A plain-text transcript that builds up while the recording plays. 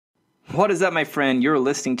What is up, my friend? You're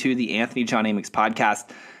listening to the Anthony John Amix podcast.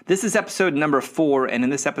 This is episode number 4, and in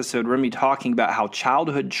this episode, we're going to be talking about how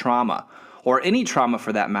childhood trauma, or any trauma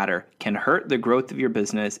for that matter, can hurt the growth of your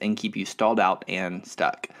business and keep you stalled out and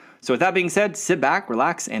stuck. So with that being said, sit back,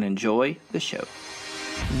 relax, and enjoy the show.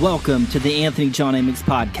 Welcome to the Anthony John Amix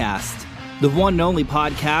podcast, the one and only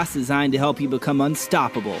podcast designed to help you become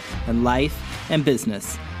unstoppable in life and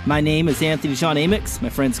business. My name is Anthony John Amix. My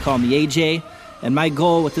friends call me AJ. And my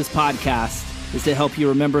goal with this podcast is to help you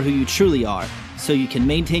remember who you truly are so you can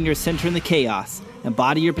maintain your center in the chaos,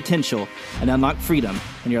 embody your potential, and unlock freedom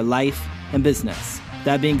in your life and business.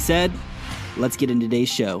 That being said, let's get into today's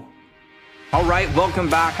show. All right, welcome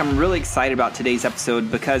back. I'm really excited about today's episode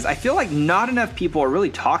because I feel like not enough people are really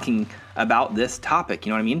talking about this topic. You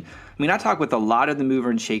know what I mean? I talk with a lot of the mover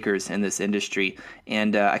and shakers in this industry,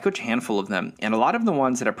 and I coach a handful of them. And a lot of the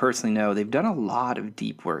ones that I personally know, they've done a lot of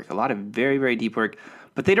deep work, a lot of very, very deep work,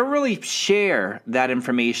 but they don't really share that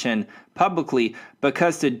information publicly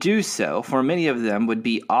because to do so, for many of them, would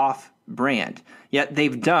be off-brand. Yet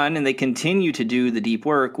they've done and they continue to do the deep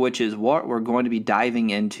work, which is what we're going to be diving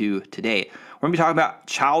into today. We're going to be talking about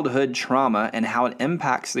childhood trauma and how it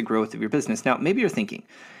impacts the growth of your business. Now, maybe you're thinking,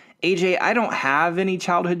 AJ, I don't have any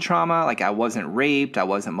childhood trauma, like I wasn't raped, I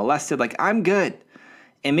wasn't molested, like I'm good.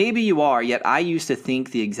 And maybe you are, yet I used to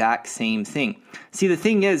think the exact same thing. See, the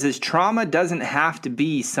thing is trauma doesn't have to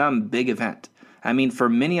be some big event. For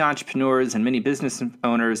many entrepreneurs and many business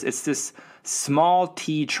owners, it's this small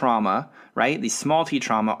t trauma, right? These small t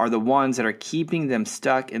trauma are the ones that are keeping them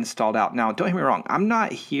stuck and stalled out. Now, don't get me wrong. I'm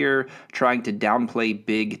not here trying to downplay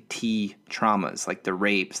big T traumas like the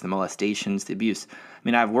rapes, the molestations, the abuse.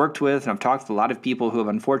 I've worked with and I've talked with a lot of people who have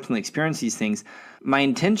unfortunately experienced these things. My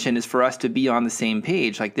intention is for us to be on the same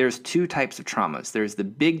page. Like there's two types of traumas. There's the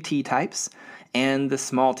big T types and the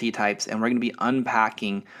small T types, and we're going to be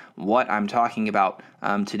unpacking what I'm talking about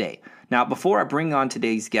today. Now, before I bring on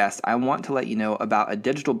today's guest, I want to let you know about a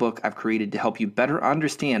digital book I've created to help you better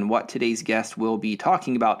understand what today's guest will be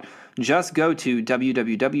talking about. Just go to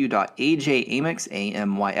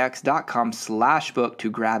www.ajamix.com/book to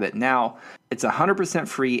grab it now. It's 100%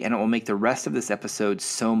 free, and it will make the rest of this episode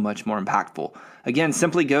so much more impactful. Again,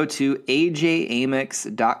 simply go to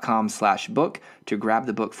ajamix.com/book to grab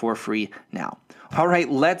the book for free now. All right,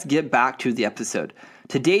 let's get back to the episode.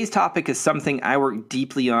 Today's topic is something I work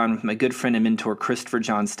deeply on with my good friend and mentor,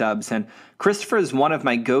 John Stubbs. And Christopher is one of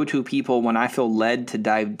my go-to people when I feel led to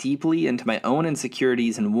dive deeply into my own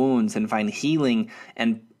insecurities and wounds and find healing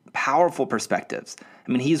and powerful perspectives.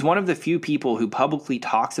 He's one of the few people who publicly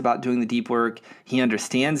talks about doing the deep work. He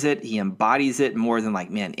understands it. He embodies it more than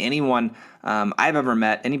anyone I've ever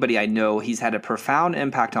met, anybody I know. He's had a profound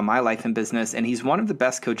impact on my life and business, and he's one of the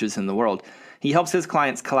best coaches in the world. He helps his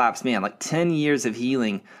clients collapse, 10 years of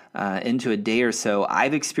healing into a day or so.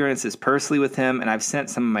 I've experienced this personally with him, and I've sent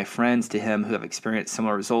some of my friends to him who have experienced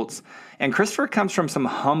similar results. And Christopher comes from some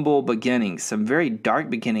humble beginnings, some very dark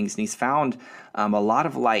beginnings, and he's found a lot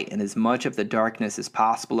of light in as much of the darkness as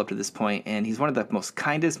possible up to this point. And he's one of the most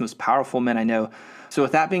kindest, most powerful men I know. So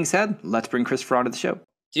with that being said, let's bring Christopher onto the show.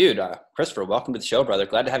 Dude, Christopher, welcome to the show, brother.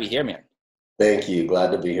 Glad to have you here, man. Thank you.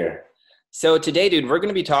 Glad to be here. So today, dude, we're going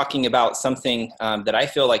to be talking about something that I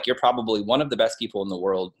feel like you're probably one of the best people in the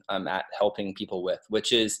world at helping people with,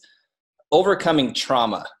 which is overcoming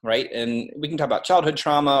trauma, right? And we can talk about childhood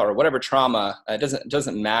trauma or whatever trauma. It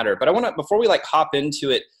doesn't matter. But I want to, before we hop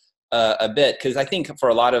into it a bit, because I think for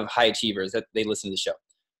a lot of high achievers that they listen to the show,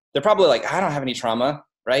 they're probably like, I don't have any trauma,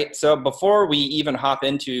 right? So before we even hop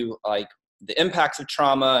into the impacts of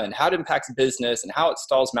trauma and how it impacts business and how it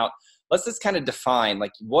stalls them out, let's just kind of define,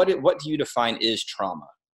 what do you define is trauma?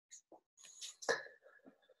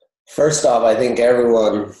 First off, I think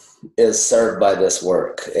everyone is served by this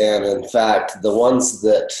work. And in fact, the ones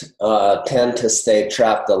that tend to stay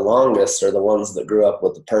trapped the longest are the ones that grew up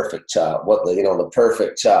with the perfect child, the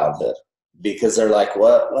perfect childhood. Because they're like,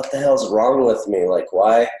 what the hell's wrong with me?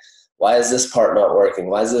 Why is this part not working?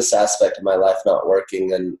 Why is this aspect of my life not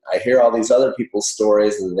working? And I hear all these other people's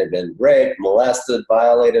stories, and they've been raped, molested,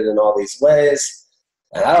 violated in all these ways.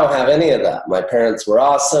 And I don't have any of that. My parents were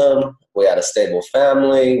awesome. We had a stable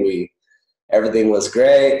family. Everything was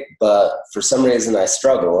great. But for some reason, I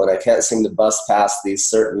struggle, and I can't seem to bust past these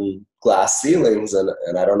certain glass ceilings, and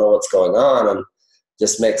I don't know what's going on, and it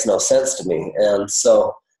just makes no sense to me. And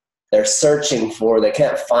so they're searching they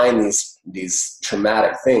can't find these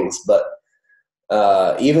traumatic things, but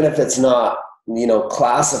even if it's not,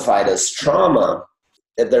 classified as trauma,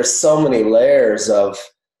 there's so many layers of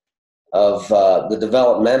the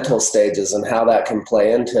developmental stages and how that can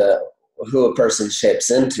play into who a person shapes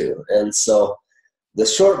into. And so the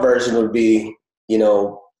short version would be,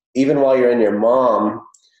 even while you're in your mom,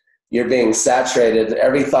 you're being saturated.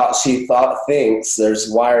 Every thought she thinks, there's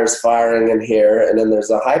wires firing in here, and then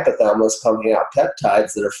there's a hypothalamus pumping out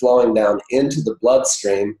peptides that are flowing down into the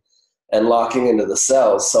bloodstream and locking into the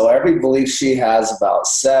cells. So every belief she has about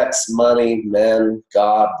sex, money, men,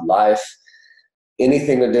 God, life,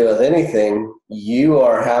 anything to do with anything, you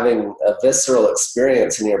are having a visceral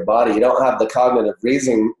experience in your body. You don't have the cognitive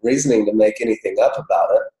reasoning to make anything up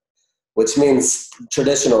about it, which means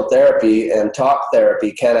traditional therapy and talk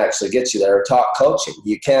therapy can't actually get you there, or talk coaching.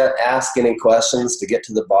 You can't ask any questions to get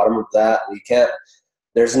to the bottom of that.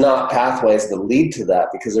 There's not pathways that lead to that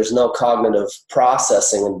because there's no cognitive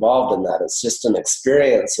processing involved in that. It's just an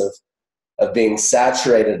experience of being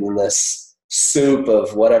saturated in this soup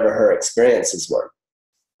of whatever her experiences were.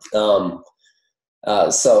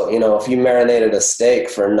 So, if you marinated a steak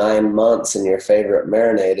for 9 months in your favorite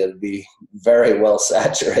marinade, it'd be very well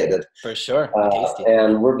saturated. For sure. Tasty.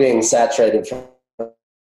 And we're being saturated from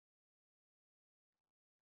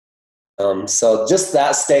so just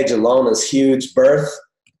that stage alone is huge. Birth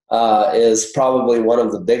is probably one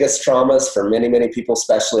of the biggest traumas for many, many people,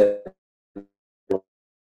 especially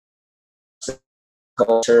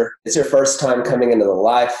culture. It's your first time coming into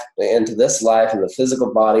this life in the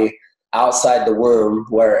physical body outside the womb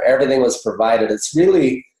where everything was provided. It's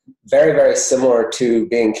really very, very similar to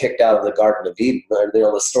being kicked out of the Garden of Eden,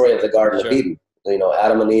 the story of the Garden of Eden.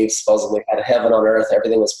 Adam and Eve supposedly had heaven on earth.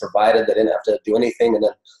 Everything was provided. They didn't have to do anything. And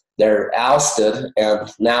then they're ousted,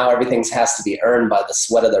 and now everything has to be earned by the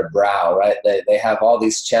sweat of their brow, right? They have all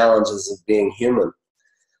these challenges of being human.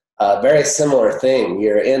 Very similar thing.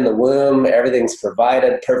 You're in the womb, everything's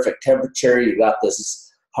provided, perfect temperature. You got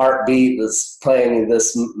this heartbeat that's playing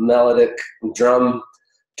this melodic drum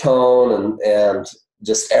tone and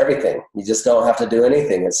just everything. You just don't have to do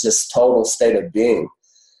anything. It's just total state of being.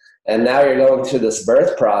 And now you're going through this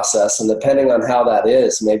birth process, and depending on how that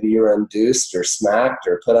is, maybe you're induced or smacked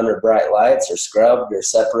or put under bright lights or scrubbed or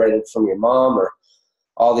separated from your mom or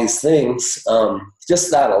all these things.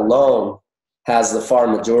 Just that alone has the far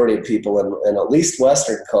majority of people in at least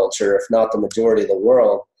Western culture, if not the majority of the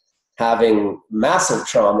world, having massive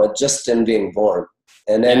trauma just in being born.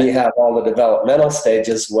 And then you have all the developmental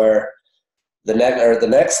stages where the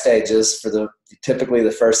next stages for typically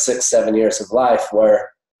the first 6-7 years of life,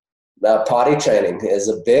 where potty training is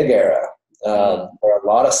a big era where a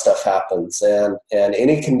lot of stuff happens, and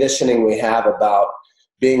any conditioning we have about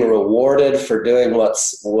being rewarded for doing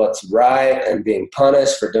what's right and being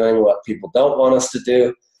punished for doing what people don't want us to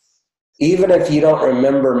do. Even if you don't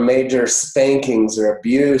remember major spankings or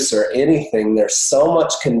abuse or anything, there's so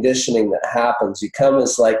much conditioning that happens. You come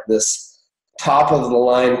as like this top of the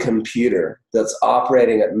line computer that's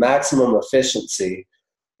operating at maximum efficiency.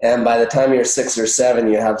 And by the time you're 6 or 7,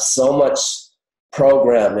 you have so much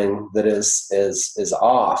programming that is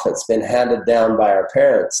off. It's been handed down by our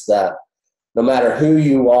parents that no matter who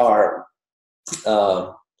you are,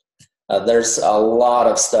 there's a lot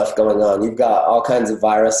of stuff going on. You've got all kinds of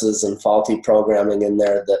viruses and faulty programming in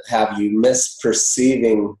there that have you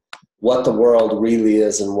misperceiving what the world really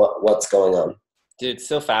is and what's going on. Dude, it's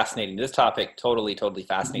so fascinating. This topic totally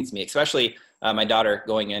fascinates me, especially my daughter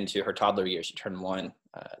going into her toddler year. She turned 1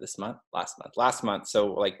 last month. So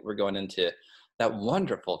like we're going into that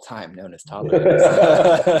wonderful time known as toddler.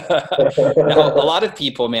 Now, a lot of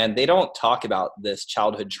people, man, they don't talk about this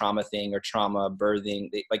childhood trauma thing or trauma birthing.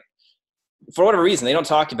 For whatever reason, they don't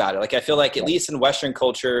talk about it. Like, I feel like at least in Western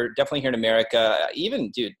culture, definitely here in America, even,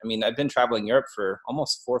 dude, I mean, I've been traveling Europe for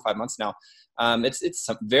almost 4 or 5 months now. It's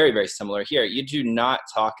very, very similar here. You do not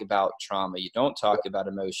talk about trauma. You don't talk about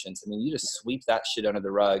emotions. I mean, you just sweep that shit under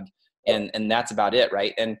the rug and that's about it.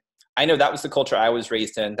 Right. And I know that was the culture I was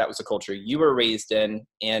raised in. That was the culture you were raised in.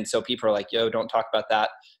 And so people are like, yo, don't talk about that.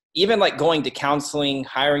 Even like going to counseling,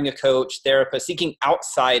 hiring a coach, therapist, seeking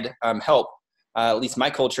outside help. At least my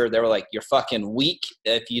culture, they were like, you're fucking weak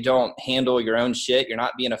if you don't handle your own shit. You're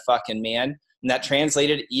not being a fucking man. And that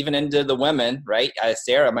translated even into the women, right?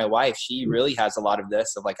 Sarah, my wife, she really has a lot of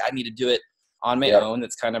this of like, I need to do it on my own.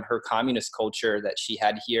 That's kind of her communist culture that she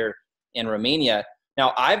had here in Romania.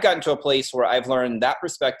 Now, I've gotten to a place where I've learned that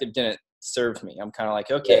perspective didn't serve me. I'm kind of like,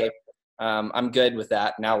 okay, I'm good with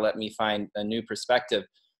that. Now let me find a new perspective.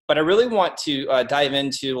 But I really want to dive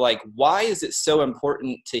into like, why is it so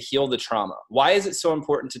important to heal the trauma? Why is it so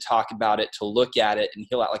important to talk about it, to look at it and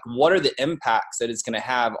heal it? Like, what are the impacts that it's going to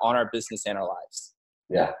have on our business and our lives?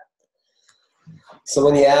 Yeah. So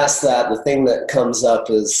when you ask that, the thing that comes up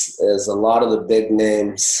is a lot of the big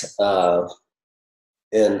names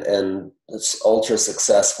and ultra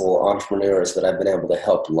successful entrepreneurs that I've been able to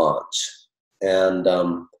help launch. And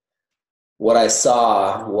what I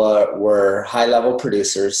saw were high-level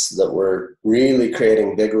producers that were really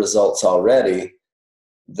creating big results already.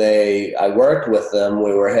 I worked with them.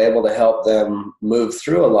 We were able to help them move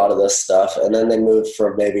through a lot of this stuff, and then they moved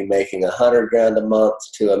from maybe making $100,000 a month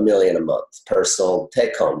to $1 million a month personal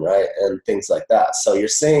take home, right, and things like that. So you're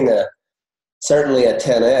seeing certainly a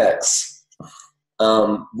 10x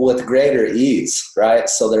with greater ease, right?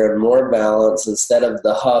 So they're in more balance instead of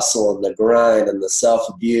the hustle and the grind and the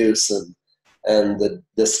self-abuse and the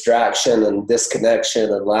distraction and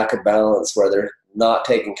disconnection and lack of balance where they're not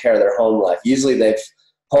taking care of their home life. Usually they've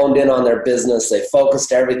honed in on their business. They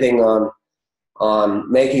focused everything on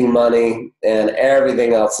making money, and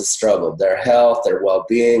everything else has struggled. Their health, their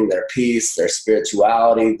well-being, their peace, their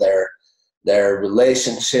spirituality, their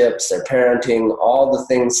relationships, their parenting, all the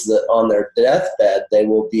things that on their deathbed, they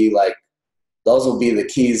will be like, those will be the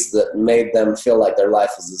keys that made them feel like their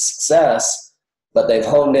life is a success, but they've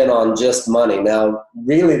honed in on just money. Now,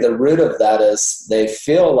 really the root of that is they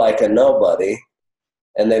feel like a nobody,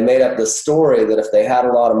 and they made up the story that if they had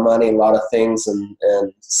a lot of money, a lot of things, and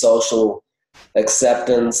social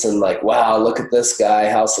acceptance, and like, wow, look at this guy,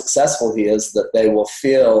 how successful he is, that they will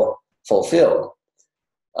feel fulfilled.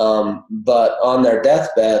 But on their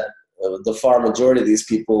deathbed, the far majority of these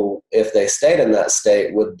people, if they stayed in that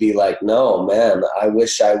state, would be like, no, man, I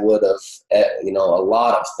wish I would have, a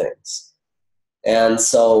lot of things. And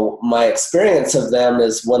so my experience of them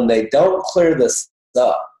is when they don't clear this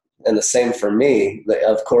up, and the same for me,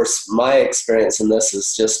 of course, my experience in this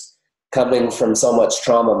is just coming from so much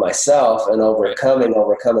trauma myself and overcoming,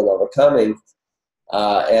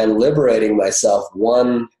 and liberating myself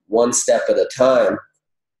one step at a time,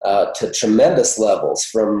 to tremendous levels,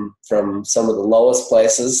 from some of the lowest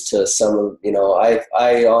places to some of,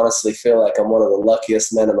 I honestly feel like I'm one of the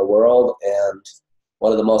luckiest men in the world and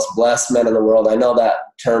one of the most blessed men in the world. I know that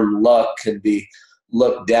term luck could be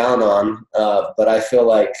looked down on, but I feel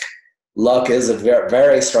like luck is a very,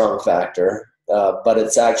 very strong factor, but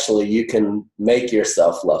it's actually, you can make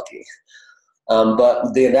yourself lucky.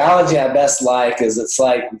 But the analogy I best like is it's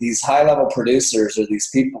like these high-level producers or these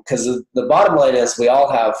people, because the bottom line is we all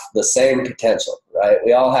have the same potential, right?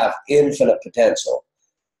 We all have infinite potential.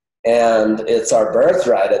 And it's our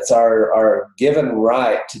birthright. It's our given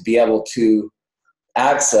right to be able to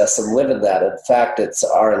access and live in that. In fact, it's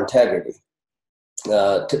our integrity.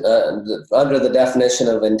 Under the definition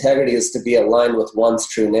of integrity is to be aligned with one's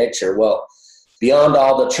true nature. Well, beyond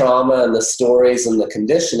all the trauma and the stories and the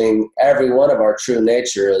conditioning, every one of our true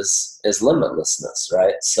nature is limitlessness,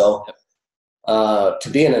 right? So to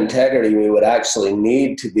be in integrity, we would actually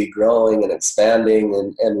need to be growing and expanding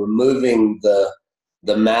and removing the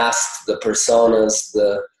masks, the personas,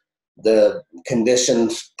 the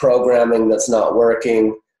conditioned programming that's not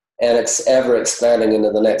working, and it's ever expanding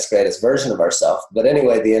into the next greatest version of ourselves. But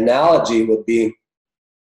anyway, the analogy would be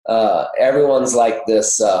everyone's like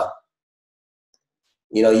this.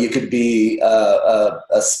 You could be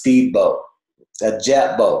a speedboat, a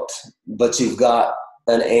jet boat, but you've got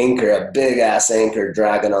an anchor, a big ass anchor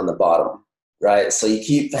dragging on the bottom, right? So you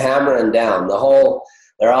keep hammering down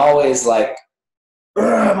they're always like,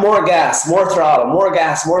 more gas, more throttle, more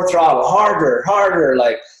gas, more throttle, harder.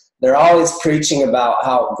 Like they're always preaching about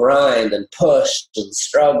how grind and push and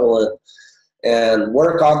struggle and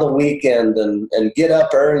work on the weekend and get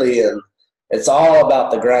up early. And it's all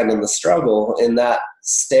about the grind and the struggle in that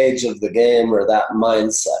stage of the game or that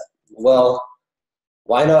mindset. Well,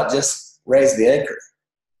 why not just raise the anchor,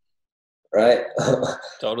 right?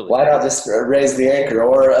 Totally. Why not just raise the anchor?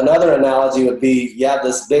 Or another analogy would be you have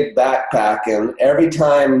this big backpack, and every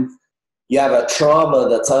time you have a trauma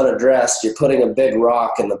that's unaddressed, you're putting a big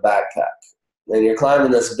rock in the backpack. And you're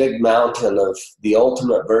climbing this big mountain of the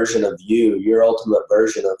ultimate version of you, your ultimate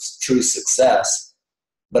version of true success.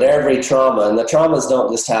 But every trauma, and the traumas don't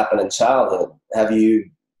just happen in childhood. Have you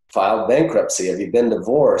filed bankruptcy? Have you been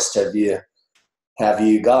divorced? Have you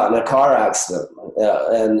gotten a car accident?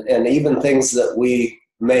 And even things that we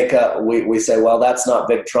make up, we say, well, that's not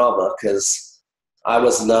big trauma because I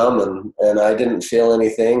was numb and I didn't feel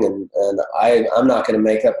anything, and I'm not going to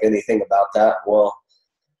make up anything about that. Well,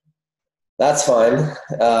 that's fine.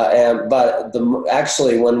 But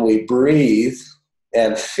actually, when we breathe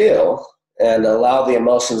and feel and allow the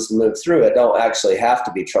emotions to move through, it don't actually have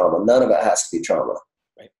to be trauma. None of it has to be trauma.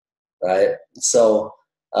 Right? So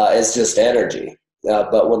it's just energy.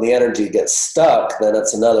 But when the energy gets stuck, then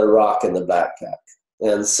it's another rock in the backpack.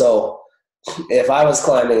 And so if I was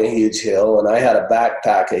climbing a huge hill and I had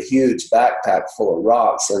a huge backpack full of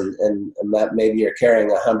rocks, and maybe you're carrying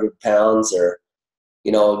 100 pounds or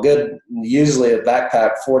usually a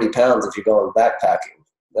backpack, 40 pounds if you're going backpacking.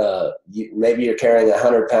 Maybe you're carrying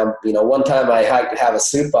 100-pound. One time I hiked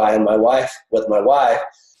Havasupai, and my wife,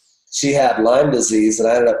 she had Lyme disease, and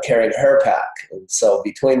I ended up carrying her pack. And so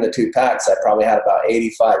between the two packs, I probably had about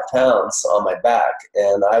 85 pounds on my back,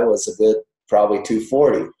 and I was a good probably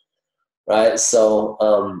 240, right? So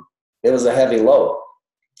it was a heavy load.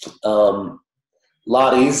 A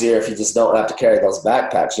lot easier if you just don't have to carry those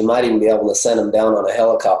backpacks. You might even be able to send them down on a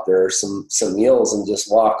helicopter or some mules and just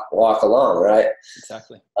walk along, right?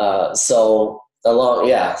 Exactly. So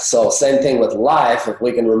same thing with life. If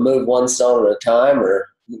we can remove one stone at a time,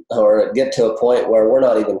 or get to a point where we're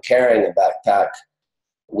not even carrying a backpack,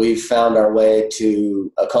 we've found our way to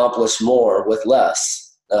accomplish more with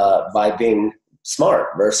less by being smart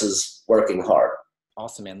versus working hard.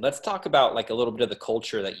 Awesome, man. Let's talk about like a little bit of the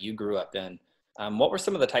culture that you grew up in. What were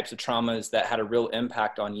some of the types of traumas that had a real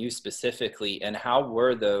impact on you specifically, and how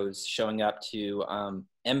were those showing up to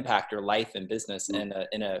impact your life and business in a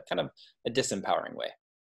kind of a disempowering way?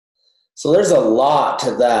 So there's a lot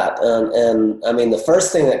to that. And I mean, the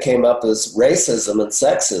first thing that came up is racism and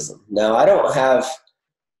sexism. Now, I don't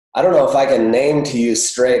know if I can name to you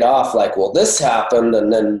straight off, like, well, this happened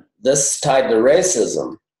and then this tied to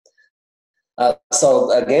racism.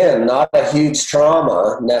 So again, not a huge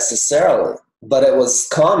trauma necessarily, but it was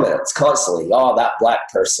comments constantly. Oh, that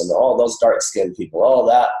black person, oh, those dark-skinned people, oh,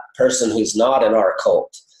 that person who's not in our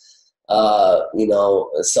cult.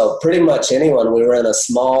 So pretty much anyone. We were in a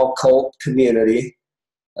small cult community,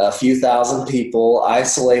 a few thousand people,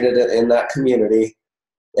 isolated in that community,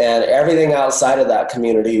 and everything outside of that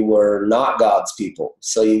community were not God's people.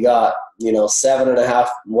 So you got,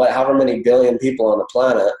 7.5, however many billion people on the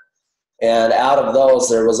planet. And out of those,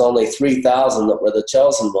 there was only 3,000 that were the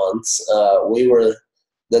chosen ones. We were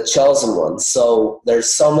the chosen ones. So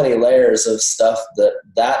there's so many layers of stuff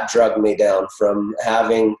that drugged me down from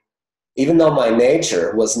having, even though my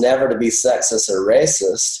nature was never to be sexist or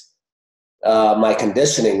racist, my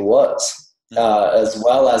conditioning was, as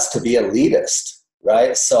well as to be elitist,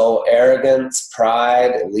 right? So arrogance,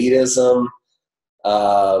 pride, elitism,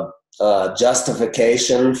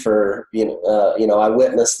 justification for, I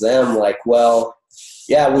witnessed them like, well,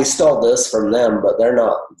 yeah, we stole this from them, but they're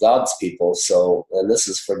not God's people. So, and this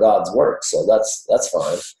is for God's work. So that's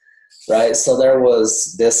fine. Right. So there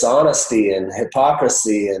was dishonesty and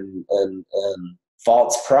hypocrisy and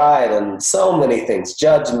false pride and so many things,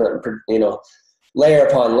 judgment, layer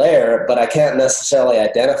upon layer, but I can't necessarily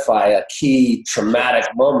identify a key traumatic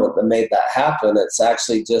moment that made that happen. It's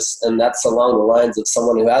actually just, and that's along the lines of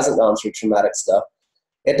someone who hasn't gone through traumatic stuff.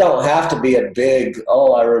 It don't have to be a big,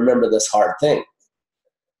 oh, I remember this hard thing.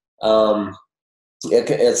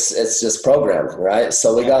 It's just programming, right?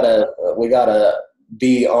 So we gotta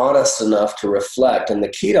be honest enough to reflect. And the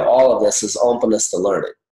key to all of this is openness to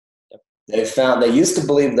learning. They used to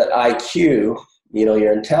believe that IQ,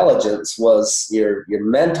 your intelligence was your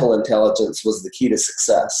mental intelligence was the key to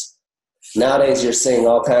success. Nowadays I'm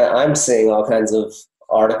seeing all kinds of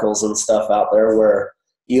articles and stuff out there where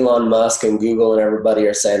Elon Musk and Google and everybody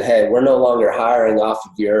are saying, hey, we're no longer hiring off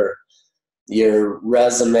of your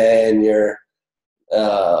resume and your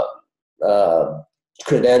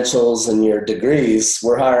credentials and your degrees.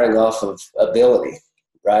 We're hiring off of ability,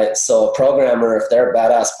 right? So a programmer, if they're a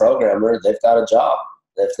badass programmer, they've got a job.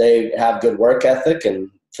 If they have good work ethic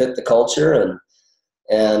and fit the culture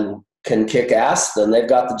and can kick ass, then they've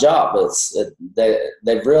got the job.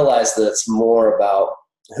 They've realized that it's more about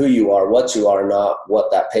who you are, what you are, not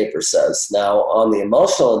what that paper says. Now, on the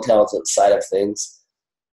emotional intelligence side of things,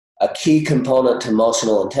 a key component to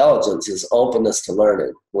emotional intelligence is openness to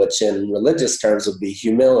learning, which in religious terms would be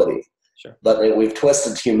humility. Sure. But we've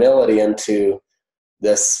twisted humility into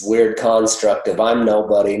this weird construct of I'm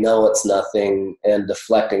nobody, no, it's nothing, and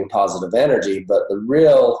deflecting positive energy. But the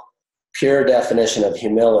real pure definition of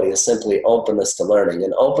humility is simply openness to learning.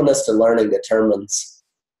 And openness to learning determines,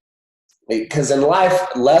 because in life,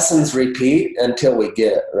 lessons repeat until we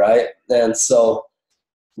get it, right? And so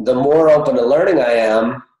the more open to learning I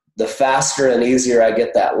am, the faster and easier I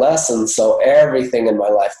get that lesson. So everything in my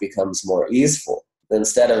life becomes more easeful.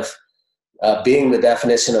 Instead of being the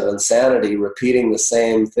definition of insanity, repeating the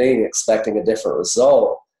same thing, expecting a different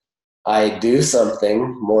result, I do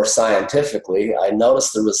something more scientifically. I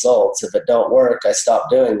notice the results. If it don't work, I stop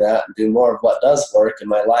doing that and do more of what does work, and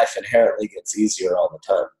my life inherently gets easier all the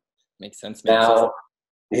time. Makes sense. Now,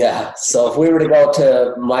 yeah. So if we were to go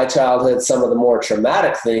to my childhood, some of the more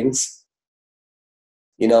traumatic things,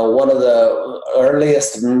 one of the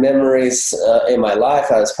earliest memories in my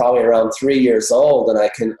life, I was probably around 3 years old, and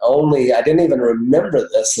I didn't even remember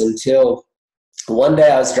this until one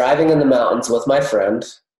day I was driving in the mountains with my friend.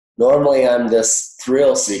 Normally I'm this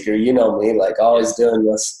thrill seeker, you know me, like always doing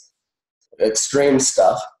this extreme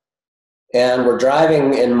stuff. And we're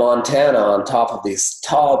driving in Montana on top of these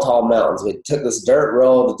tall, tall mountains. We took this dirt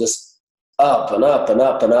road just up and up and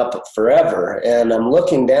up and up forever. And I'm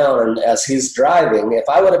looking down, and as he's driving, if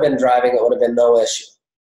I would have been driving, it would have been no issue.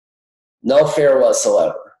 No fear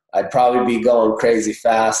whatsoever. I'd probably be going crazy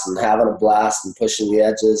fast and having a blast and pushing the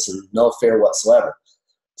edges and no fear whatsoever.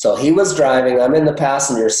 So he was driving, I'm in the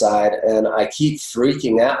passenger side, and I keep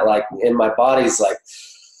freaking out, like in my body's like,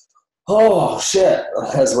 oh shit,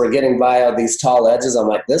 as we're getting by on these tall edges. I'm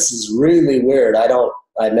like, this is really weird. I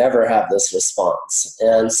never have this response.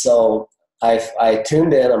 And so I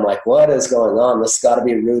tuned in. I'm like, what is going on? This has got to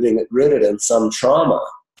be rooted in some trauma.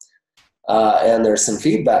 And there's some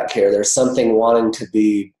feedback here. There's something wanting to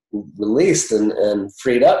be released and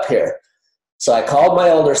freed up here. So I called my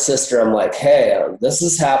older sister. I'm like, hey, this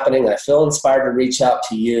is happening. I feel inspired to reach out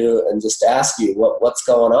to you and just ask you what's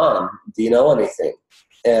going on. Do you know anything?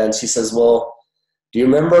 And she says, well, do you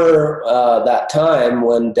remember that time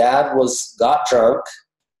when Dad got drunk,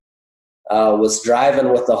 was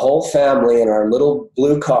driving with the whole family in our little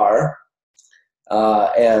blue car,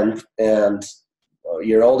 and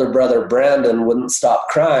your older brother Brandon wouldn't stop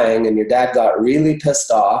crying, and your dad got really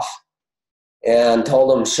pissed off and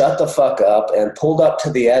told him, shut the fuck up, and pulled up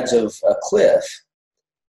to the edge of a cliff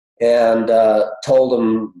and told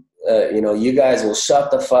him, you guys will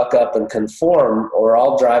shut the fuck up and conform, or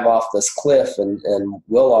I'll drive off this cliff and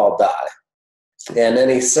we'll all die. And then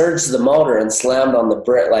he surged the motor and slammed on the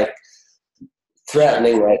brake, like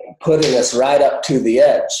threatening, like putting us right up to the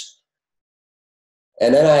edge.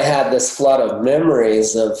 And then I had this flood of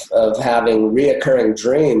memories of having reoccurring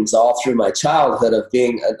dreams all through my childhood of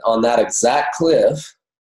being on that exact cliff,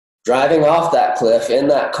 driving off that cliff in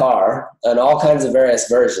that car, and all kinds of various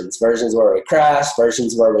versions where we crashed,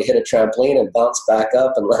 versions where we hit a trampoline and bounced back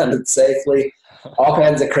up and landed safely, all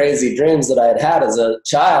kinds of crazy dreams that I had as a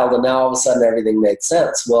child, and now all of a sudden everything made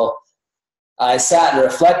sense. Well, I sat and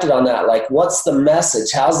reflected on that, like, what's the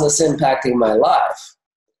message? How's this impacting my life?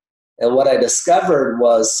 And what I discovered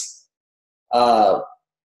was, I've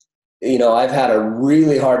had a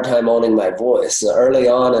really hard time owning my voice. Early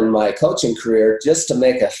on in my coaching career, just to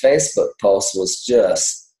make a Facebook post was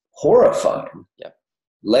just horrifying. Yep.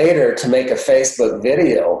 Later, to make a Facebook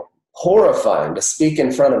video, horrifying. To speak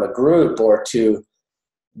in front of a group or to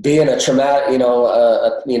be in a traumatic,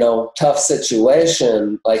 tough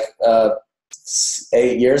situation, like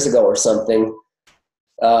 8 years ago or something.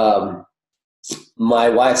 My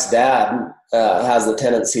wife's dad has the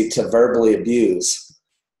tendency to verbally abuse.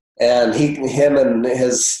 And him and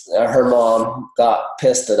her mom got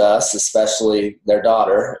pissed at us, especially their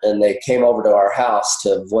daughter, and they came over to our house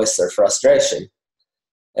to voice their frustration.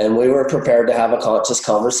 And we were prepared to have a conscious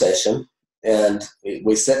conversation. And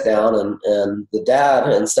we sit down, and the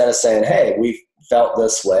dad, instead of saying, hey, we felt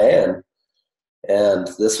this way, and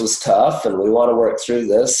this was tough, and we want to work through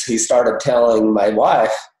this, he started telling my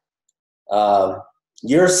wife,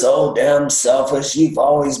 you're so damn selfish. You've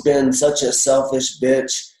always been such a selfish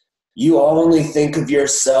bitch. You only think of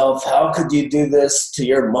yourself. How could you do this to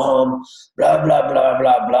your mom? Blah, blah, blah,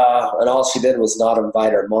 blah, blah. And all she did was not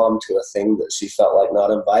invite her mom to a thing that she felt like not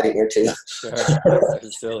inviting her to. Sure.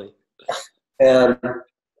 That's silly. And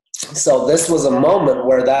so this was a moment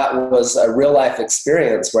where that was a real life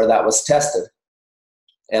experience where that was tested.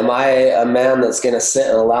 Am I a man that's going to sit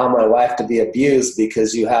and allow my wife to be abused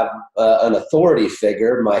because you have an authority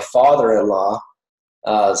figure, my father-in-law?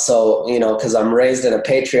 Because I'm raised in a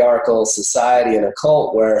patriarchal society and a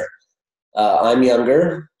cult where I'm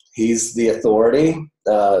younger, he's the authority,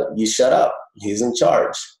 you shut up, he's in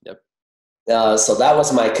charge. Yep. So that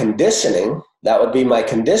was my conditioning. That would be my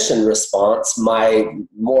conditioned response. My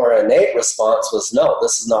more innate response was, no,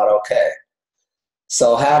 this is not okay.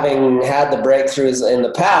 So having had the breakthroughs in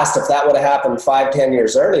the past, if that would have happened 5-10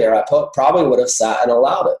 years earlier, I probably would have sat and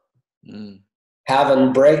allowed it. Mm.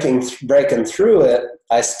 Having breaking through it,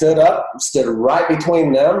 I stood right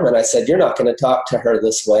between them, and I said, you're not going to talk to her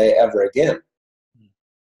this way ever again.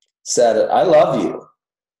 Said, I love you.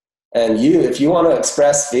 And if you want to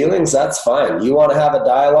express feelings, that's fine. You want to have a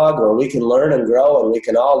dialogue where we can learn and grow and we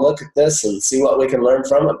can all look at this and see what we can learn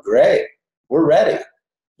from it, great. We're ready.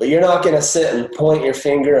 But you're not going to sit and point your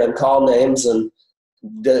finger and call names and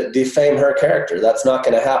defame her character. That's not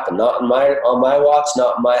going to happen. Not on my watch,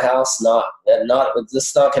 not in my house, this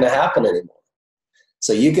is not going to happen anymore.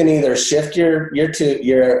 So you can either shift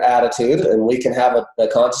your attitude and we can have a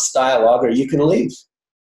conscious dialogue, or you can leave.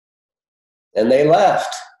 And they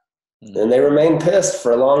left. And they remained pissed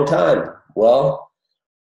for a long time. Well,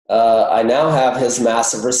 I now have his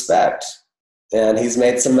massive respect, and he's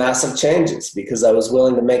made some massive changes because I was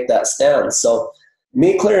willing to make that stand. So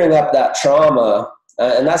me clearing up that trauma,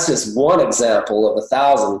 and that's just one example of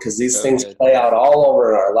 1,000, because these things play out all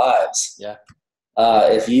over our lives. Yeah.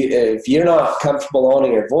 If you're not comfortable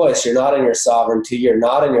owning your voice, you're not in your sovereignty, you're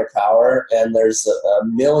not in your power, and there's a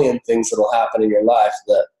million things that will happen in your life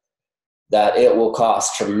that it will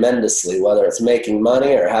cost tremendously, whether it's making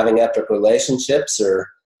money or having epic relationships or,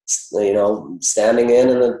 you know, standing in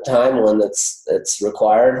a time when it's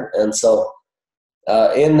required. And so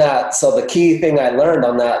so the key thing I learned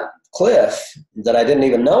on that cliff that I didn't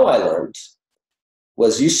even know I learned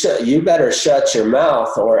was you better shut your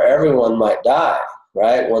mouth or everyone might die,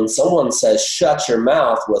 right? When someone says shut your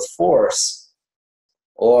mouth with force,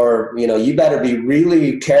 or, you know, you better be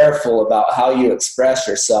really careful about how you express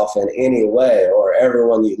yourself in any way or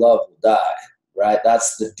everyone you love will die, right?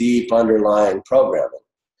 That's the deep underlying programming.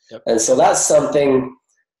 Yep. And so that's something,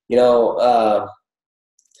 you know,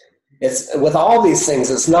 it's with all these things,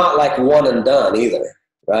 it's not like one and done either.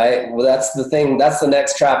 Right? Well, that's the thing. That's the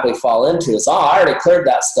next trap we fall into is, I already cleared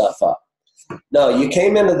that stuff up. No, you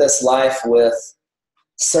came into this life with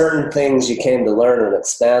certain things you came to learn and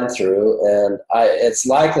expand through. And it's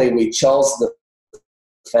likely we chose the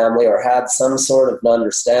family or had some sort of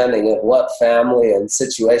understanding of what family and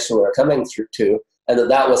situation we were coming through to, and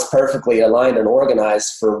that was perfectly aligned and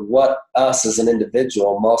organized for what us as an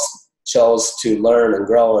individual most chose to learn and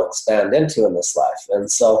grow and expand into in this life. And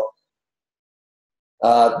so,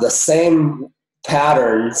 the same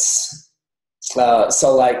patterns,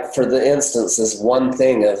 so like for the instance, this one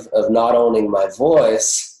thing of not owning my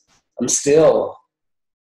voice, I'm still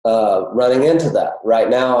running into that. Right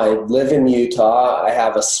now I live in Utah. I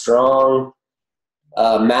have a strong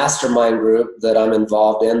mastermind group that I'm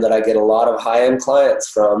involved in that I get a lot of high-end clients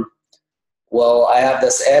from. Well, I have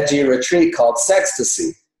this edgy retreat called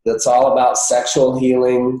Sextasy that's all about sexual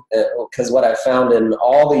healing, because what I've found in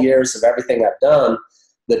all the years of everything I've done,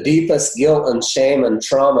 the deepest guilt and shame and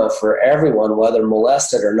trauma for everyone, whether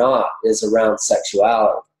molested or not, is around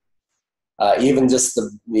sexuality. Even just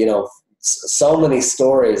so many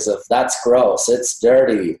stories of that's gross, it's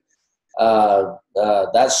dirty,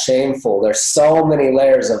 that's shameful. There's so many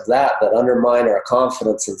layers of that undermine our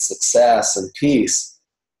confidence and success and peace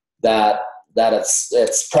that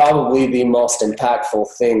it's probably the most impactful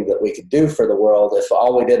thing that we could do for the world if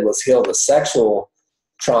all we did was heal the sexual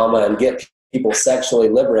trauma and get people sexually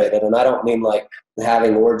liberated. And I don't mean like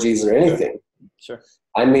having orgies or anything. Sure.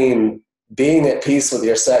 I mean being at peace with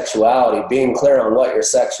your sexuality, being clear on what your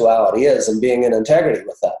sexuality is, and being in integrity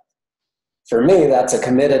with that. For me, that's a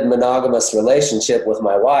committed monogamous relationship with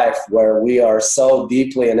my wife where we are so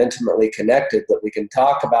deeply and intimately connected that we can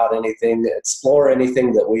talk about anything, explore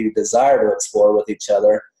anything that we desire to explore with each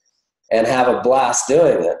other, and have a blast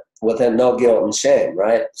doing it within no guilt and shame,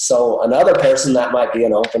 right? So another person, that might be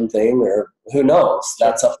an open thing, or who knows,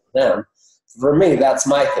 that's up to them. For me, that's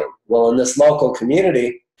my thing. Well, in this local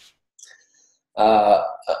community,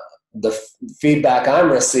 the feedback I'm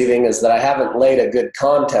receiving is that I haven't laid a good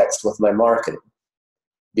context with my marketing,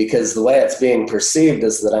 because the way it's being perceived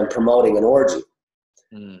is that I'm promoting an orgy.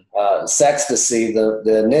 Sextasy,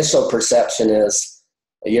 the initial perception is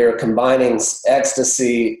you're combining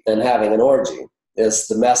ecstasy and having an orgy, is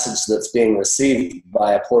the message that's being received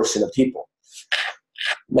by a portion of people.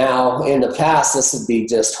 Now, in the past, this would be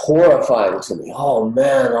just horrifying to me. Oh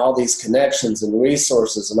man, all these connections and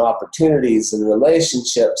resources and opportunities and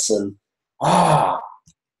relationships and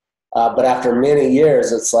but after many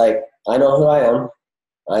years, it's like, I know who I am.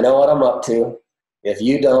 I know what I'm up to. If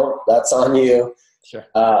you don't, that's on you. Sure.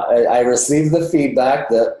 I received the feedback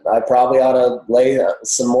that I probably ought to lay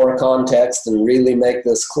some more context and really make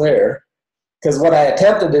this clear. Because what I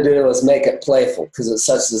attempted to do was make it playful, because it's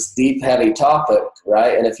such this deep, heavy topic,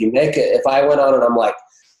 right? And if I went on and I'm like,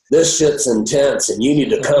 this shit's intense and you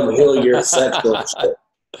need to come heal your sexual shit,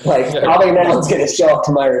 like probably no one's going to show up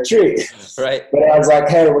to my retreat. Right. But I was like,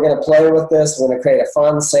 hey, we're going to play with this. We're going to create a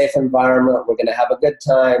fun, safe environment. We're going to have a good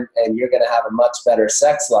time, and you're going to have a much better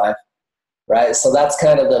sex life, right? So that's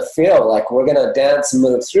kind of the feel. Like, we're going to dance and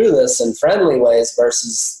move through this in friendly ways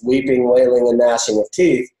versus weeping, wailing, and gnashing of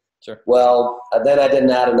teeth. Sure. Well, then I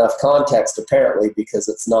didn't add enough context, apparently, because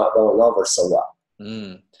it's not going over so well.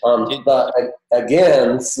 But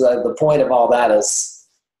again, so the point of all that is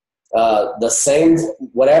the same,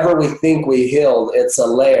 whatever we think we healed, it's a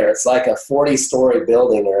layer. It's like a 40-story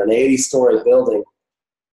building or an 80-story building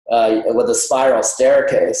with a spiral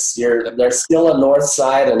staircase. There's still a north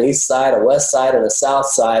side, an east side, a west side, and a south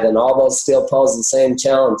side, and all those still pose the same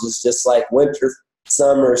challenges, just like winter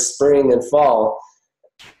summer, spring, and fall.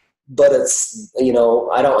 But it's, you know,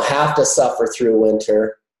 I don't have to suffer through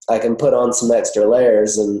winter. I can put on some extra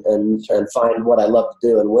layers and find what I love to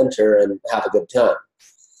do in winter and have a good time.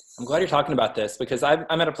 I'm glad you're talking about this, because I'm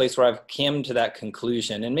at a place where I've come to that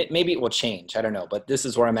conclusion, and maybe it will change. I don't know, but this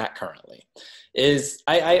is where I'm at currently. Is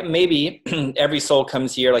I maybe every soul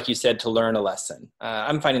comes here, like you said, to learn a lesson.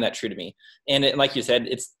 I'm finding that true to me. And like you said,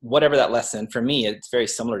 it's whatever that lesson. For me, it's very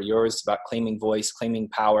similar to yours. It's about claiming voice, claiming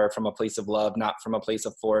power from a place of love, not from a place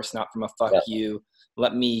of force, not from a fuck you.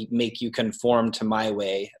 Let me make you conform to my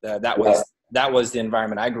way. That was the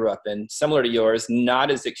environment I grew up in. Similar to yours, not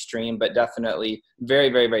as extreme, but definitely very,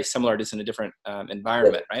 very, very similar, just in a different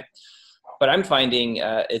environment, right? But I'm finding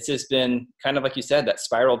it's just been kind of like you said, that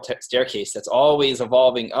spiral staircase that's always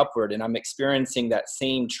evolving upward. And I'm experiencing that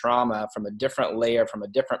same trauma from a different layer, from a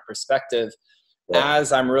different perspective,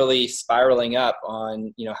 as I'm really spiraling up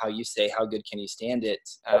on, you know, how you say, how good can you stand it?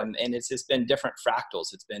 And it's just been different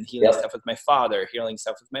fractals. It's been healing stuff with my father, healing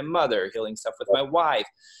stuff with my mother, healing stuff with my wife,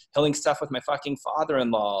 healing stuff with my fucking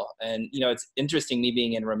father-in-law. And, you know, it's interesting me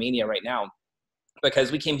being in Romania right now,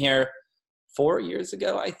 because we came here 4 years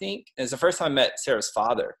ago, I think. It's the first time I met Sarah's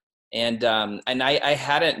father. And I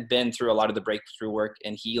hadn't been through a lot of the breakthrough work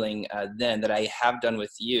and healing then that I have done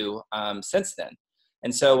with you since then.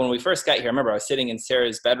 And so when we first got here, I remember I was sitting in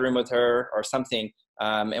Sarah's bedroom with her or something,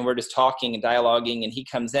 and we're just talking and dialoguing, and he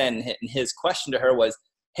comes in, and his question to her was,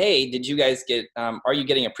 hey, did you guys get, are you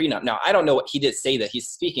getting a prenup? Now, I don't know what he did say that. He's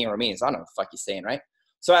speaking in Romanian, so I don't know what the fuck he's saying, right?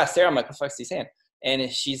 So I asked Sarah, I'm like, what the fuck is he saying?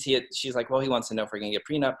 And she's like, well, he wants to know if we're going to get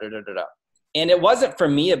a prenup, da, da, da, da. And it wasn't for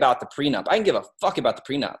me about the prenup. I didn't give a fuck about the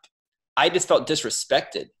prenup. I just felt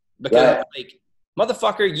disrespected because, like,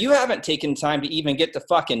 motherfucker, you haven't taken time to even get to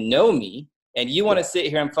fucking know me. And you want to sit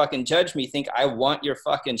here and fucking judge me, think I want your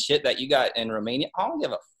fucking shit that you got in Romania. I don't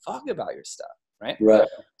give a fuck about your stuff, right? Right.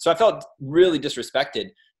 So I felt really disrespected.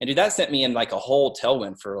 And dude, that sent me in like a whole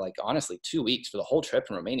tailwind for like, honestly, 2 weeks for the whole trip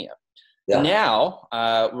in Romania. Yeah. Now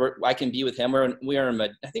I can be with him. We're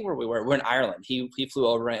in Ireland. He flew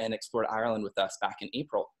over and explored Ireland with us back in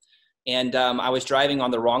April. And I was driving on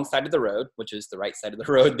the wrong side of the road, which is the right side of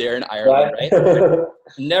the road there in Ireland, right?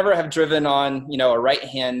 Never have driven on, you know, a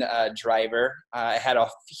right-hand driver. I had a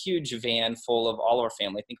huge van full of all of our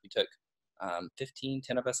family. I think we took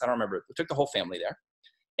 10 of us. I don't remember. We took the whole family there.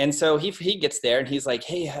 And so he gets there and he's like,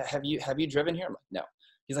 hey, have you driven here? I'm like, no.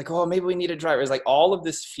 He's like, oh, maybe we need a driver. It's like all of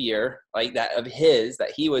this fear, like that of his,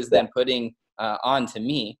 that he was then putting on to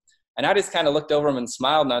me. And I just kind of looked over him and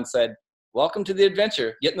smiled and said, welcome to the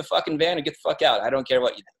adventure. Get in the fucking van and get the fuck out. I don't care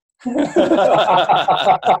what you do.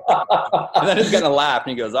 And then he's going to laugh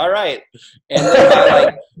and he goes, all right. And then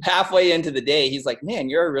like halfway into the day, he's like, man,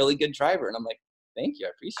 you're a really good driver. And I'm like, thank you.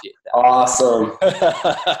 I appreciate that. Awesome.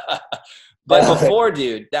 But before,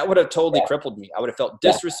 dude, that would have totally crippled me. I would have felt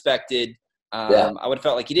disrespected. I would have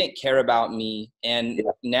felt like he didn't care about me. And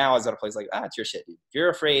now I was at a place like, it's your shit, dude. If you're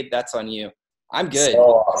afraid, that's on you. I'm good. So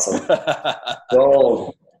awesome.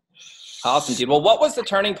 Gold. Awesome, dude. Well, what was the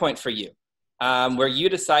turning point for you where you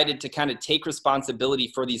decided to kind of take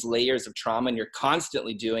responsibility for these layers of trauma, and you're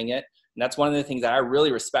constantly doing it? And that's one of the things that I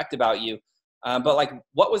really respect about you. But like,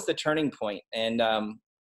 what was the turning point? And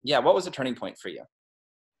what was the turning point for you?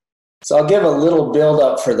 So I'll give a little build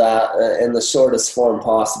up for that in the shortest form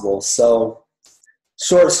possible. So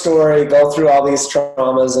short story, go through all these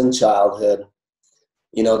traumas in childhood.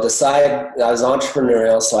 You know, decide I was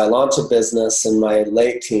entrepreneurial, so I launched a business in my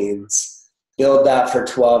late teens, build that for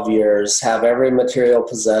 12 years, have every material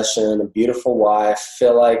possession, a beautiful wife,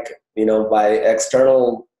 feel like, you know, by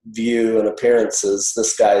external view and appearances,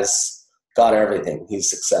 this guy's got everything. He's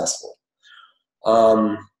successful.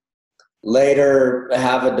 Later,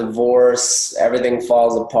 have a divorce, everything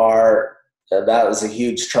falls apart. That was a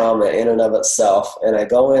huge trauma in and of itself. And I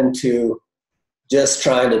go into just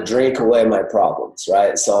trying to drink away my problems,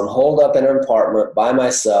 right? So I'm holed up in an apartment by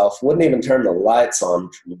myself, wouldn't even turn the lights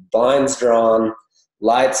on, blinds drawn,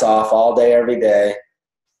 lights off all day, every day.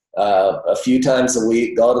 A few times a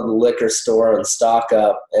week, go to the liquor store and stock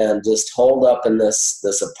up and just holed up in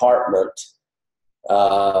this apartment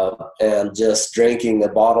and just drinking a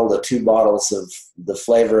bottle to 2 bottles of the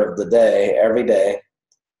flavor of the day every day,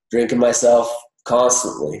 drinking myself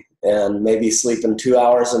constantly and maybe sleeping 2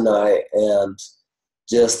 hours a night and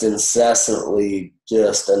just incessantly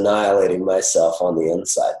just annihilating myself on the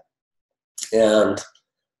inside. And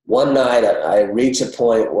one night I reach a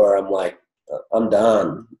point where I'm like, I'm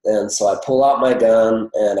done. And so I pull out my gun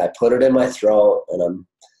and I put it in my throat and I'm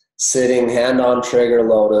sitting hand on trigger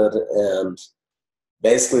loaded. And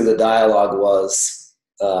basically the dialogue was,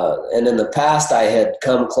 And in the past, I had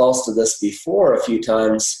come close to this before a few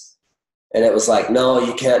times, and it was like, no,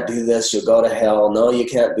 you can't do this, you'll go to hell. No, you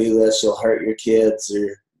can't do this, you'll hurt your kids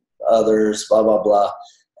or others, blah, blah, blah.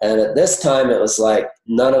 And at this time, it was like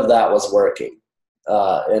none of that was working.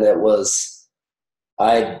 And it was,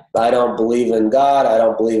 I don't believe in God, I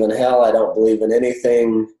don't believe in hell, I don't believe in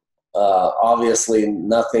anything. Obviously,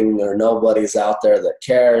 nothing or nobody's out there that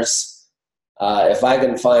cares. If I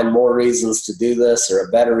can find more reasons to do this or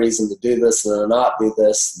a better reason to do this than to not do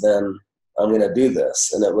this, then I'm going to do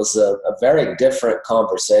this. And it was a very different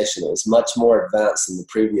conversation. It was much more advanced than the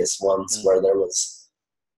previous ones where there was,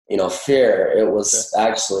 fear. It was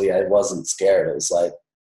actually, I wasn't scared. It was like,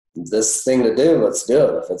 this thing to do, let's do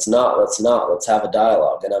it. If it's not, let's not. Let's have a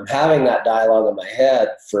dialogue. And I'm having that dialogue in my head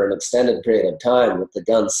for an extended period of time with the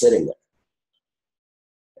gun sitting there.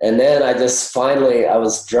 And then I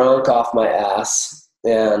was drunk off my ass,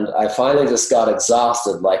 and I finally just got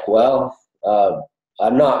exhausted. Like, well,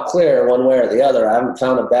 I'm not clear one way or the other. I haven't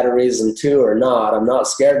found a better reason to or not. I'm not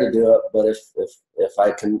scared to do it, but if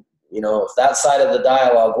I can, if that side of the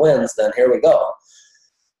dialogue wins, then here we go.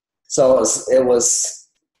 So it was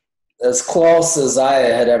as close as I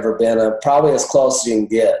had ever been, probably as close as you can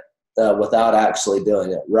get without actually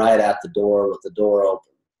doing it, right at the door with the door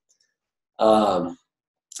open.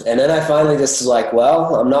 And then I finally just was like,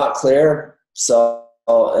 well, I'm not clear,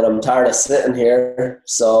 and I'm tired of sitting here,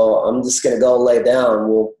 so I'm just going to go lay down.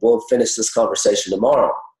 We'll finish this conversation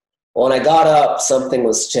tomorrow. When I got up, something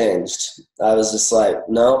was changed. I was just like,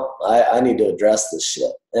 no, I need to address this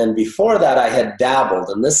shit. And before that, I had dabbled,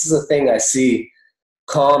 and this is a thing I see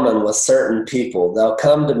common with certain people. They'll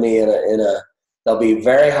come to me they'll be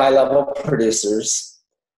very high level producers.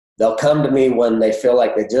 They'll come to me when they feel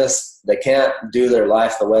like they can't do their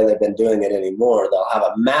life the way they've been doing it anymore. They'll have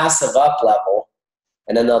a massive up level,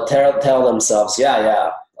 and then they'll tell themselves,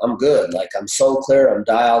 yeah, I'm good. Like, I'm so clear, I'm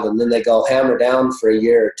dialed. And then they go hammer down for a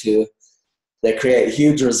year or two. They create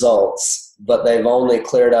huge results, but they've only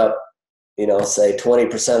cleared up, say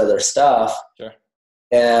 20% of their stuff. Sure.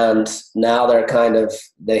 And now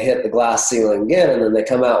they hit the glass ceiling again, and then they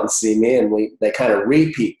come out and see me, and they kind of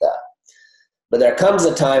repeat that. But there comes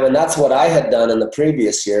a time, and that's what I had done in the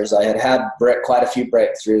previous years. I had quite a few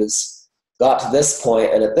breakthroughs, got to this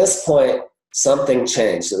point, and at this point, something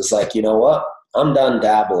changed. It was like, you know what? I'm done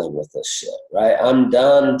dabbling with this shit, right? I'm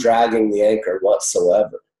done dragging the anchor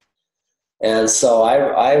whatsoever. And so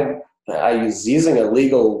I was using a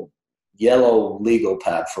yellow legal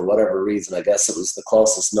pad for whatever reason. I guess it was the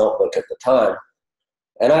closest notebook at the time.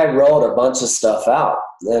 And I wrote a bunch of stuff out.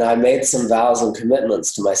 And I made some vows and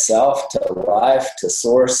commitments to myself, to life, to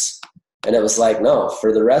source. And it was like, no,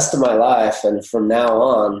 for the rest of my life and from now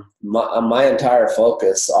on, my entire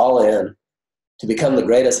focus, all in, to become the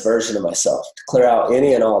greatest version of myself, to clear out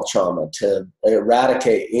any and all trauma, to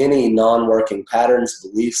eradicate any non-working patterns,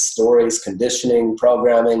 beliefs, stories, conditioning,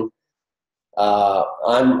 programming.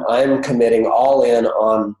 I'm committing all in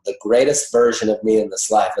on the greatest version of me in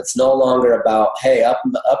this life. It's no longer about, hey, up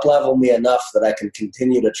level me enough that I can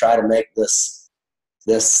continue to try to make this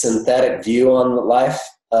synthetic view on life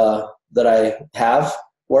that I have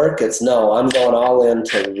work. It's no, I'm going all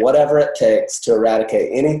into whatever it takes to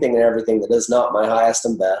eradicate anything and everything that is not my highest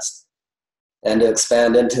and best, and to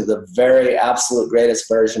expand into the very absolute greatest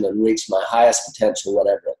version and reach my highest potential,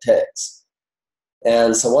 whatever it takes.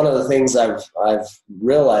 And so one of the things I've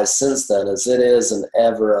realized since then is it is an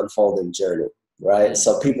ever unfolding journey, right?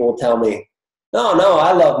 So people will tell me, no,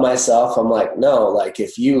 I love myself. I'm like, no, like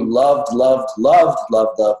if you loved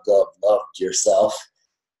yourself,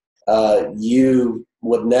 you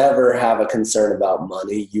would never have a concern about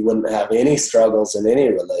money. You wouldn't have any struggles in any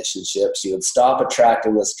relationships. You would stop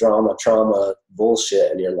attracting this trauma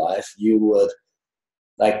bullshit in your life. You would,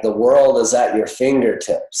 like, the world is at your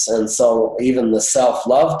fingertips. And so even the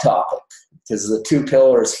self-love topic, because the two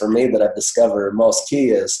pillars for me that I've discovered are most key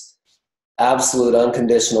is absolute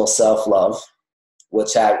unconditional self-love,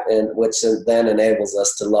 which then enables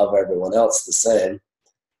us to love everyone else the same.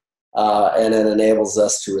 And it enables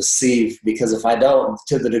us to receive, because if I don't,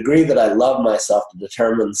 to the degree that I love myself, it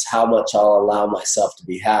determines how much I'll allow myself to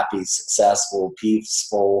be happy, successful,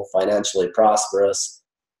 peaceful, financially prosperous,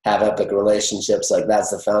 have epic relationships. Like, that's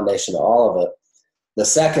the foundation of all of it. The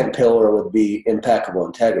second pillar would be impeccable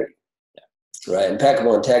integrity, right?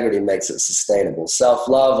 Impeccable integrity makes it sustainable.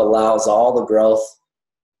 Self-love allows all the growth,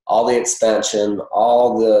 all the expansion,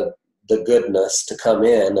 all the goodness to come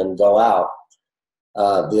in and go out.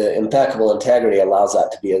 The impeccable integrity allows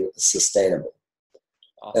that to be sustainable.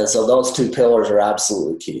 Awesome. And so those two pillars are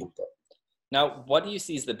absolutely key. Now, what do you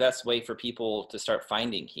see is the best way for people to start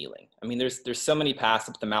finding healing? I mean, there's so many paths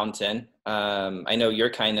up the mountain. I know you're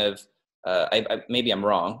kind of, maybe I'm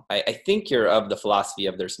wrong. I think you're of the philosophy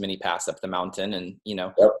of there's many paths up the mountain, and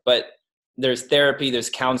Yep. but there's therapy, there's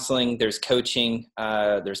counseling, there's coaching,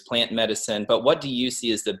 there's plant medicine. But what do you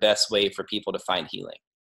see as the best way for people to find healing?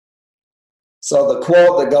 So the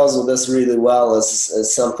quote that goes with this really well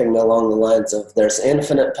is something along the lines of, there's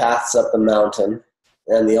infinite paths up the mountain,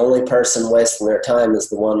 and the only person wasting their time is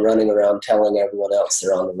the one running around telling everyone else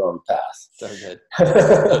they're on the wrong path. So good.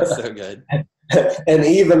 That's so good. And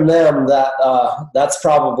even them, that's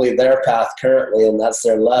probably their path currently, and that's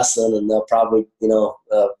their lesson, and they'll probably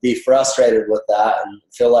be frustrated with that and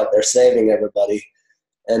feel like they're saving everybody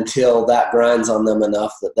until that grinds on them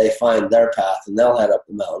enough that they find their path and they'll head up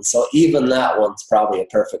the mountain. So even that one's probably a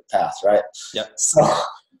perfect path, right? Yeah. So,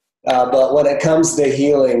 but when it comes to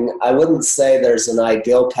healing, I wouldn't say there's an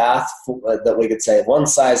ideal path that we could say one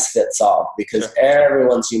size fits all, because Sure.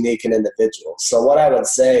 everyone's unique and individual. So what I would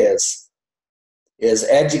say is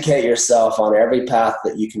educate yourself on every path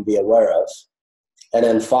that you can be aware of, and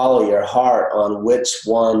then follow your heart on which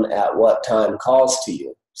one at what time calls to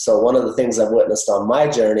you. So one of the things I've witnessed on my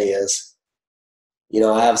journey is,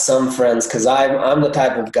 I have some friends, because I'm the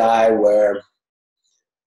type of guy where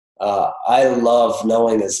I love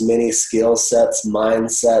knowing as many skill sets,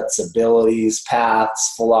 mindsets, abilities,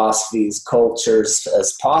 paths, philosophies, cultures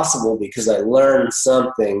as possible, because I learn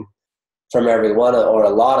something from every one, or a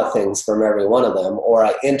lot of things from every one of them, or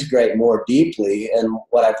I integrate more deeply. And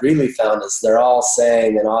what I've really found is they're all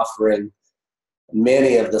saying and offering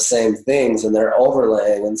many of the same things, and they're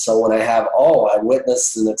overlaying. And so when I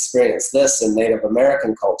witnessed and experienced this in Native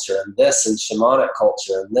American culture, and this in shamanic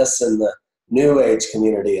culture, and this in the New Age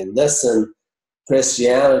community, and this in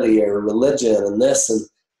Christianity or religion, and this and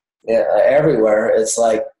everywhere, it's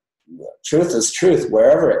like truth is truth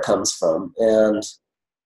wherever it comes from.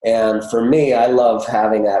 And for me, I love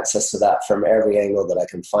having access to that from every angle that I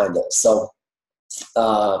can find it. So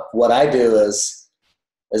what I do is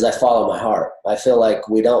I follow my heart. I feel like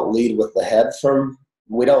we don't lead with the head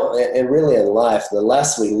and really in life, the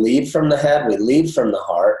less we lead from the head, we lead from the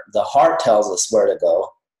heart. The heart tells us where to go,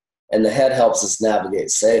 and the head helps us navigate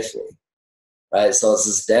safely, right? So it's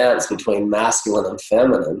this dance between masculine and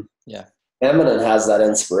feminine. Yeah. Feminine has that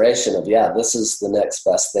inspiration of, this is the next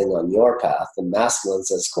best thing on your path. And masculine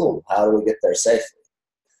says, cool, how do we get there safely?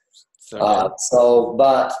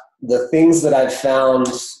 But the things that I've found,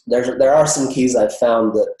 there are some keys I've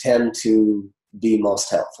found that tend to be most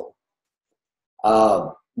helpful.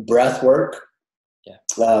 Breath work,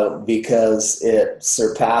 because it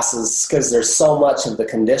surpasses, because there's so much of the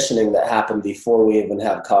conditioning that happened before we even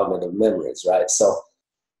have cognitive memories, right? So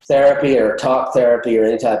therapy or talk therapy or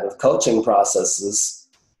any type of coaching processes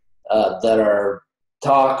that are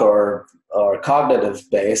talk or cognitive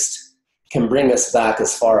based can bring us back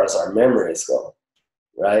as far as our memories go,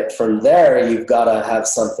 right? From there, you've got to have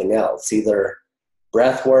something else, either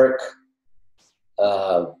breath work,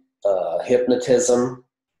 hypnotism,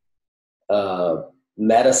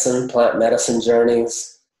 medicine, plant medicine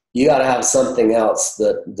journeys. You got to have something else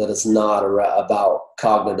that is not about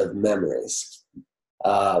cognitive memories.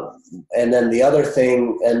 And then the other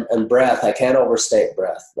thing, and breath, I can't overstate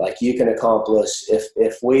breath. Like, you can accomplish,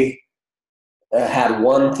 if we had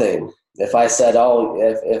one thing, if I said,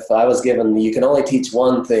 if I was given, you can only teach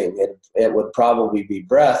one thing, it would probably be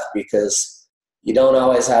breath, because you don't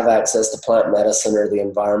always have access to plant medicine or the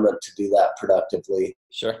environment to do that productively.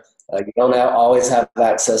 Sure. You don't always have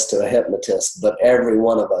access to a hypnotist, but every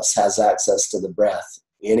one of us has access to the breath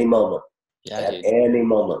any moment, any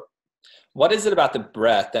moment. What is it about the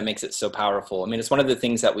breath that makes it so powerful? I mean, it's one of the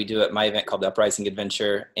things that we do at my event called the Uprising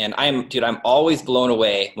Adventure. And I'm always blown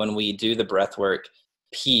away when we do the breath work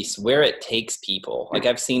piece, where it takes people. Like,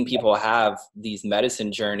 I've seen people have these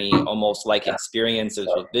medicine journey, almost like experiences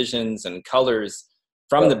with visions and colors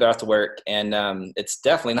from the breath work. And it's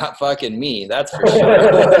definitely not fucking me. That's for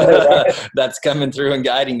sure. That's coming through and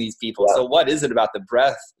guiding these people. So what is it about the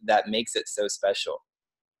breath that makes it so special?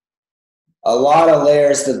 A lot of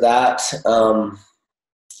layers to that.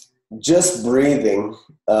 Just breathing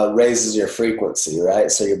raises your frequency, right?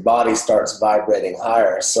 So your body starts vibrating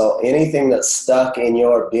higher. So anything that's stuck in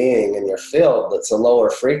your being, in your field, that's a lower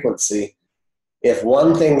frequency, if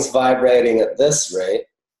one thing's vibrating at this rate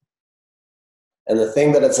and the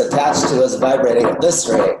thing that it's attached to is vibrating at this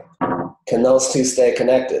rate, can those two stay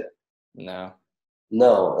connected? No.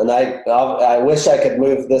 And I wish I could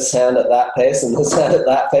move this hand at that pace and this hand at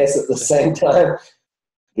that pace at the same time,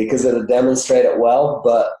 because it would demonstrate it well.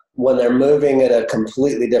 But when they're moving at a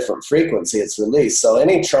completely different frequency, it's released. So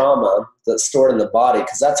any trauma that's stored in the body,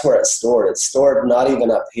 because that's where it's stored not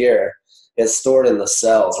even up here, it's stored in the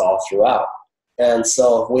cells all throughout. And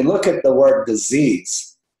so if we look at the word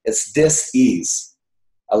disease, it's dis-ease,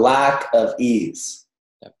 a lack of ease.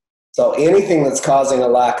 Yep. So anything that's causing a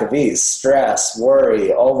lack of ease, stress,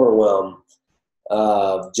 worry, overwhelm,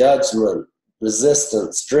 judgment,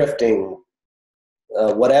 resistance, drifting,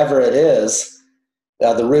 whatever it is,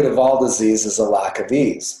 the root of all disease is a lack of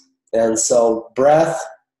ease. And so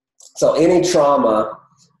so any trauma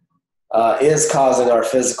is causing our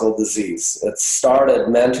physical disease. It started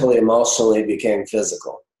mentally, emotionally, became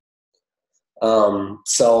physical.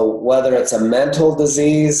 So whether it's a mental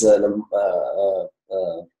disease and a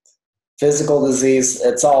physical disease,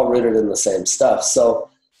 it's all rooted in the same stuff. So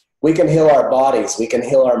we can heal our bodies, we can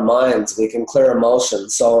heal our minds, we can clear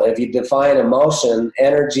emotion. So if you define emotion,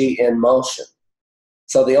 energy in motion.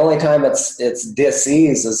 So the only time it's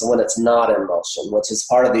dis-ease is when it's not in motion, which is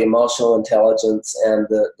part of the emotional intelligence and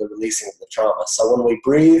the releasing of the trauma. So when we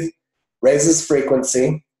breathe, raises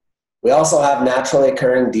frequency. We also have naturally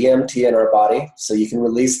occurring DMT in our body. So you can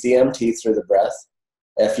release DMT through the breath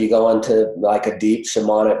if you go into like a deep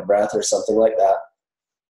shamanic breath or something like that.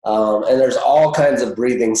 And there's all kinds of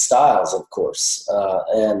breathing styles, of course,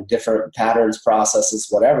 and different patterns, processes,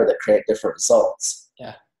 whatever, that create different results.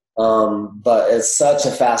 Yeah. But it's such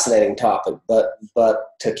a fascinating topic. But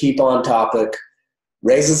to keep on topic,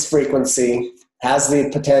 raises frequency, has the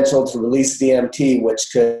potential to release DMT, which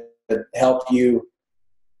could help you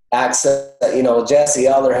access. Jesse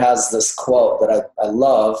Elder has this quote that I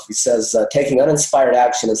love. He says, taking uninspired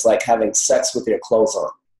action is like having sex with your clothes on.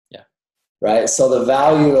 Right? So the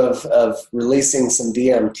value of releasing some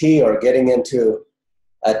DMT or getting into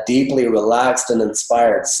a deeply relaxed and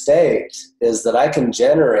inspired state is that I can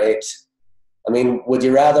generate. Would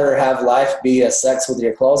you rather have life be a sex with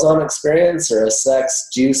your clothes on experience or a sex,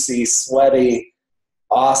 juicy, sweaty,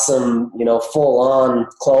 awesome, full on,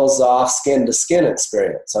 clothes off, skin to skin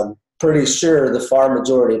experience? I'm pretty sure the far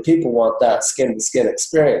majority of people want that skin to skin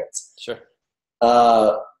experience. Sure.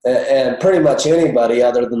 And pretty much anybody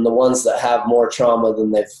other than the ones that have more trauma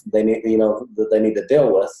than they need to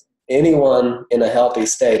deal with. Anyone in a healthy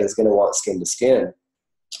state is going to want skin to skin.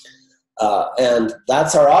 And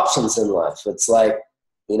that's our options in life. It's like,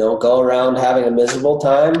 go around having a miserable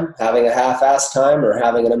time, having a half-assed time, or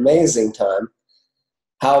having an amazing time.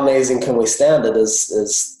 How amazing can we stand it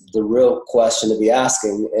is the real question to be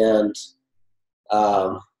asking.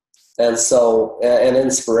 And so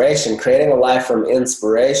inspiration, creating a life from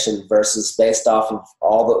inspiration versus based off of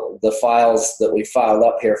all the files that we filed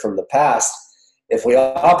up here from the past. If we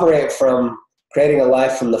operate from creating a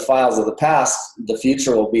life from the files of the past, the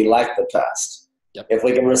future will be like the past. Yep. If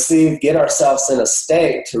we can get ourselves in a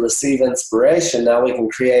state to receive inspiration, now we can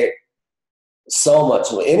create so much,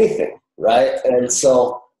 anything, right? And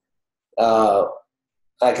so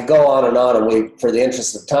I could go on, and for the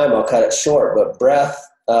interest of time, I'll cut it short, but breath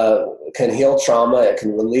can heal trauma. It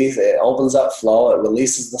can release, it opens up flow, it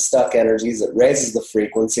releases the stuck energies, it raises the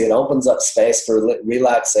frequency, it opens up space for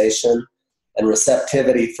relaxation and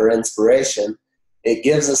receptivity for inspiration. It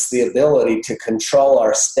gives us the ability to control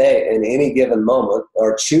our state in any given moment,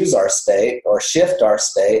 or choose our state, or shift our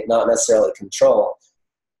state, not necessarily control.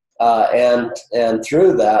 And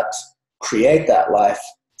through that, create that life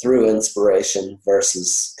through inspiration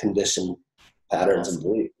versus conditioned patterns and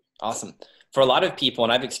beliefs. Awesome. For a lot of people,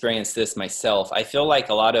 and I've experienced this myself, I feel like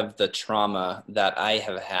a lot of the trauma that I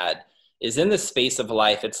have had is in the space of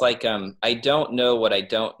life. It's like, I don't know what I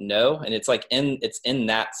don't know. And it's like, it's in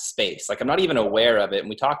that space. Like, I'm not even aware of it. And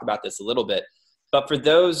we talked about this a little bit, but for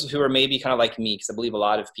those who are maybe kind of like me, because I believe a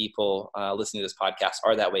lot of people listening to this podcast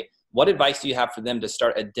are that way. What advice do you have for them to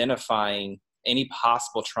start identifying any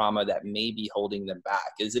possible trauma that may be holding them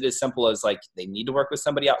back? Is it as simple as like they need to work with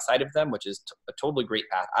somebody outside of them, which is a totally great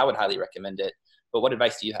path? I would highly recommend it. But what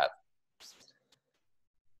advice do you have?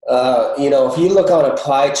 If you look on a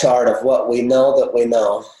pie chart of what we know that we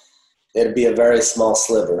know, it'd be a very small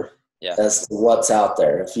sliver as to what's out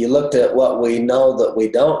there. If you looked at what we know that we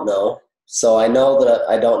don't know, so I know that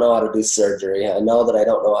I don't know how to do surgery. I know that I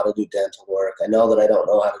don't know how to do dental work. I know that I don't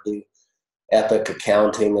know how to do epic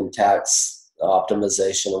accounting and tax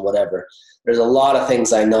optimization and whatever. There's a lot of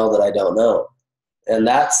things I know that I don't know. And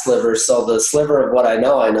that sliver, so the sliver of what I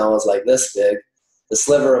know is like this big. The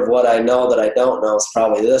sliver of what I know that I don't know is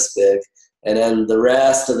probably this big. And then the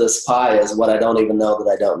rest of this pie is what I don't even know that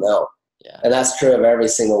I don't know. Yeah. And that's true of every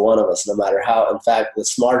single one of us, no matter how. In fact, the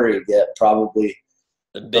smarter you get, probably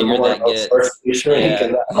the bigger that gets. You shrink.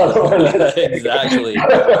 Yeah. Exactly.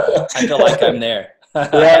 I feel like I'm there.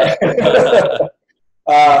 Right?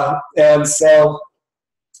 And so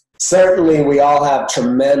certainly we all have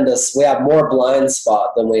we have more blind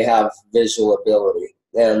spot than we have visual ability.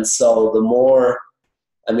 And so the more,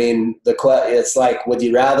 it's like, would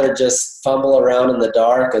you rather just fumble around in the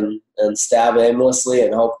dark and stab aimlessly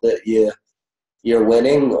and hope that you're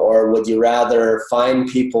winning, or would you rather find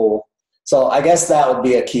people? So I guess that would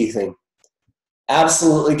be a key thing.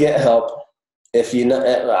 Absolutely get help.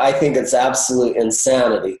 I think it's absolute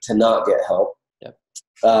insanity to not get help. Yep.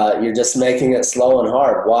 You're just making it slow and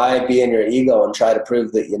hard. Why be in your ego and try to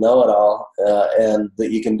prove that you know it all and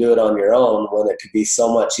that you can do it on your own when it could be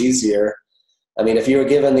so much easier? I mean, if you were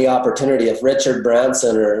given the opportunity, if Richard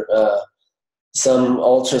Branson or some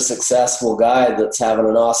ultra successful guy that's having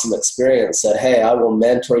an awesome experience said, hey, I will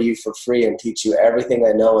mentor you for free and teach you everything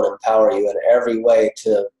I know and empower you in every way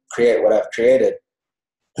to create what I've created,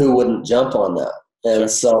 who wouldn't jump on that? And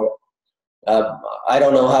so I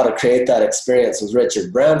don't know how to create that experience with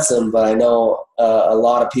Richard Branson, but I know a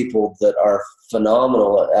lot of people that are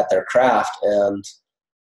phenomenal at their craft. And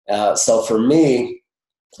so for me,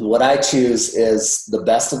 what I choose is the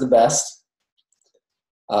best of the best.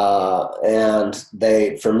 And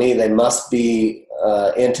they must be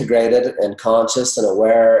integrated and conscious and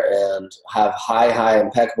aware and have high,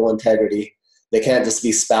 impeccable integrity. They can't just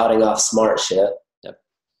be spouting off smart shit.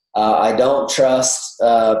 I don't trust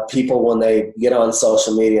people when they get on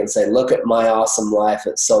social media and say, look at my awesome life,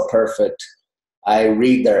 it's so perfect. I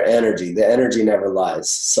read their energy. The energy never lies.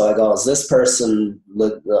 So I go, is this person,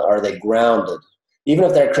 are they grounded? Even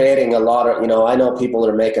if they're creating a lot of, I know people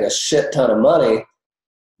that are making a shit ton of money,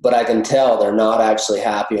 but I can tell they're not actually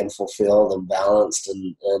happy and fulfilled and balanced,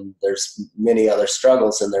 and there's many other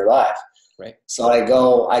struggles in their life. Right. So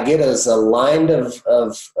I get as aligned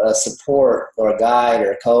of support or a guide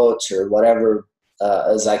or a coach or whatever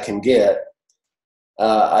as I can get.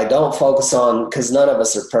 I don't focus on, because none of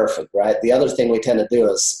us are perfect, right? The other thing we tend to do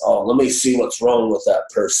is, let me see what's wrong with that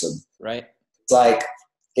person. Right. It's like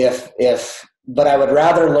but I would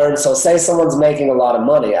rather learn. So say someone's making a lot of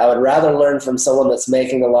money. I would rather learn from someone that's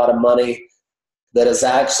making a lot of money that is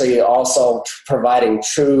actually also providing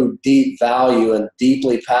true, deep value and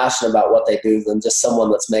deeply passionate about what they do than just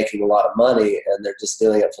someone that's making a lot of money and they're just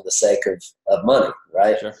doing it for the sake of money,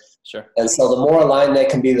 right? Sure. And so the more aligned they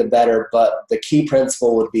can be, the better. But the key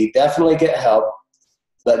principle would be definitely get help,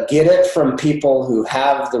 but get it from people who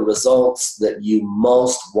have the results that you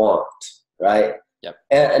most want, right? Yep.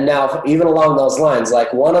 And now, even along those lines,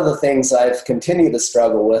 like one of the things I've continued to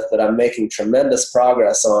struggle with that I'm making tremendous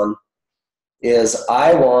progress on is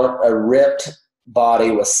I want a ripped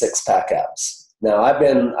body with six-pack abs. Now,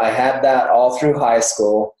 I had that all through high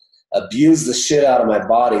school, abused the shit out of my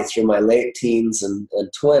body through my late teens and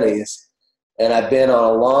 20s, and I've been on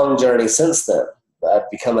a long journey since then. I've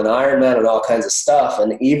become an Ironman and all kinds of stuff,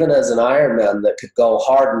 and even as an Ironman that could go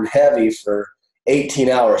hard and heavy for 18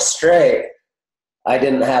 hours straight, I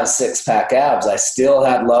didn't have six-pack abs. I still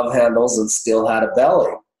had love handles and still had a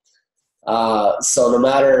belly. So no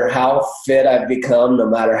matter how fit I've become, no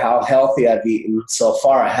matter how healthy I've eaten, so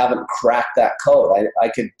far I haven't cracked that code. I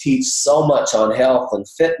could teach so much on health and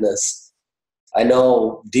fitness. I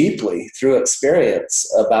know deeply through experience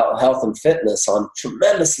about health and fitness on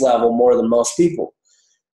tremendous level, more than most people.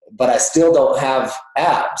 But I still don't have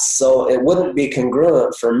abs. So it wouldn't be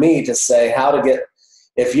congruent for me to say how to get,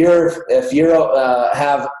 if you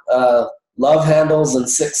have love handles and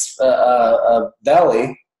six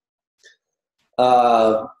belly,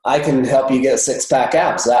 I can help you get six-pack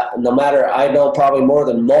abs. That, no matter, I know probably more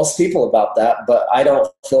than most people about that, but I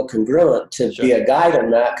don't feel congruent to be a guide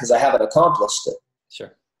in that because I haven't accomplished it.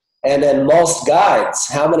 Sure. And then most guides,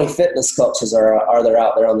 how many fitness coaches are there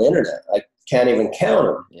out there on the internet? I can't even count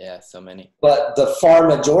them. Yeah, so many. But the far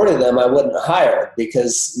majority of them I wouldn't hire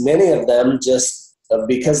because many of them just,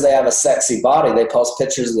 because they have a sexy body, they post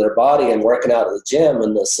pictures of their body and working out at the gym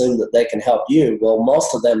and assume that they can help you. Well,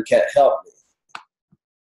 most of them can't help me.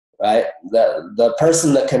 Right? The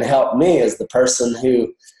person that can help me is the person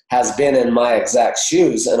who has been in my exact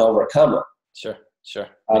shoes and overcome it. Sure.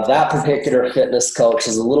 That particular fitness coach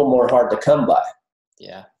is a little more hard to come by.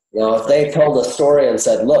 Yeah. If they told a story and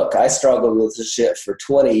said, look, I struggled with this shit for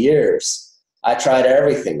 20 years. I tried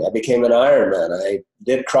everything. I became an Ironman. I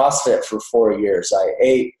did CrossFit for 4 years. I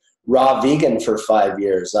ate raw vegan for 5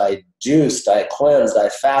 years. I juiced. I cleansed. I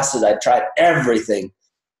fasted. I tried everything.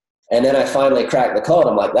 And then I finally cracked the code.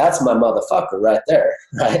 I'm like, that's my motherfucker right there,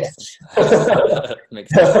 right?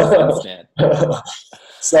 Makes sense, man.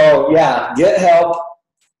 So, yeah, get help,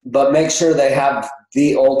 but make sure they have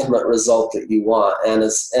the ultimate result that you want, and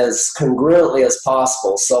as congruently as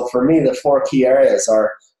possible. So for me, the 4 key areas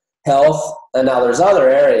are health, and now there's other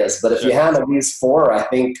areas, but if you handle these 4, I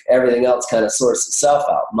think everything else kind of sorts itself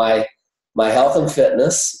out. My health and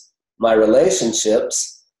fitness, my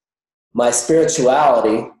relationships, my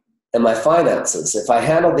spirituality, and my finances. If I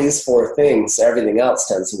handle these 4 things, everything else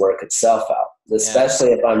tends to work itself out,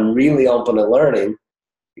 especially if I'm really open to learning.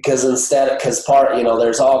 Because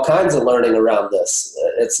there's all kinds of learning around this.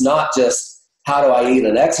 It's not just how do I eat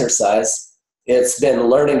and exercise. It's been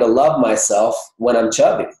learning to love myself when I'm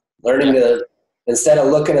chubby. Learning to, instead of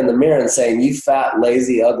looking in the mirror and saying, you fat,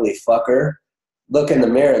 lazy, ugly fucker, look in the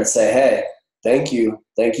mirror and say, hey, thank you.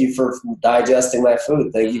 Thank you for digesting my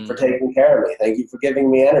food. Thank you for taking care of me. Thank you for giving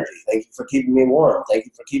me energy. Thank you for keeping me warm. Thank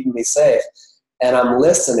you for keeping me safe. And I'm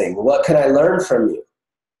listening. What can I learn from you?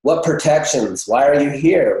 What protections? Why are you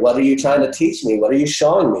here? What are you trying to teach me? What are you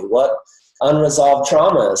showing me? What unresolved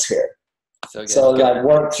trauma is here? So I've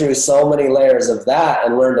worked through so many layers of that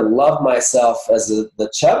and learned to love myself as the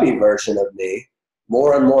chubby version of me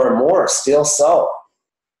more and more and more, still so.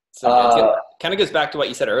 So it kind of goes back to what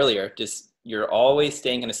you said earlier. Just you're always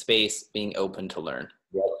staying in a space, being open to learn.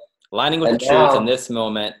 Yep. Aligning with the truth in this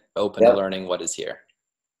moment, open to learning what is here.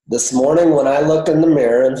 This morning when I looked in the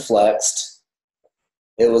mirror and flexed,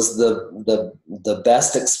 it was the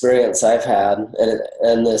best experience I've had,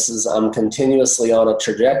 and I'm continuously on a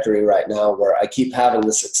trajectory right now where I keep having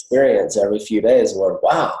this experience every few days where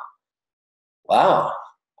wow,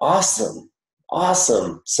 awesome.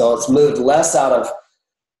 So it's moved less out of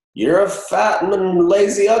you're a fat and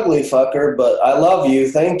lazy ugly fucker, but I love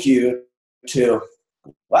you, thank you, to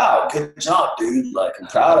wow, good job, dude. Like, I'm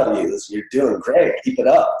proud of you. You're doing great. Keep it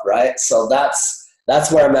up, right? So that's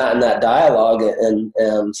where I'm at in that dialogue,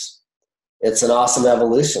 and it's an awesome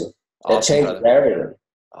evolution. It changes everything.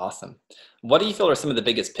 Awesome. What do you feel are some of the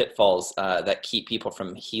biggest pitfalls that keep people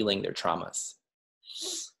from healing their traumas?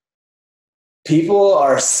 People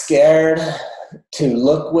are scared to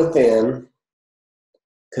look within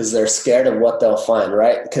because they're scared of what they'll find,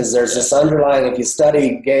 right? Because there's this underlying, if you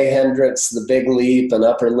study Gay Hendricks, The Big Leap, and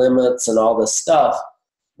Upper Limits and all this stuff,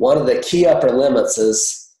 one of the key upper limits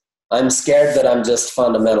is I'm scared that I'm just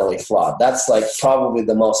fundamentally flawed. That's like probably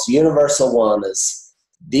the most universal one, is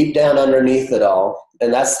deep down underneath it all.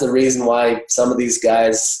 And that's the reason why some of these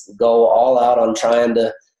guys go all out on trying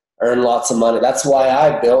to earn lots of money. That's why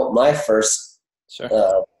I built my first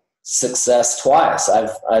success twice.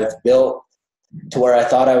 I've built to where I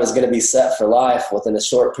thought I was going to be set for life within a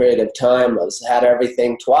short period of time. I had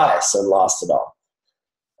everything twice and lost it all.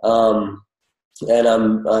 And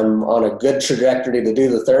I'm on a good trajectory to do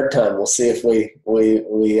the third time. We'll see if we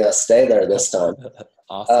stay there this time.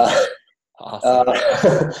 Awesome.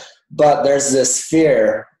 But there's this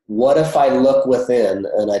fear. What if I look within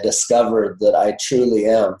and I discovered that I truly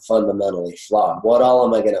am fundamentally flawed? What all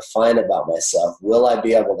am I going to find about myself? Will I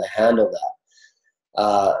be able to handle that?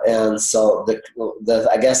 And so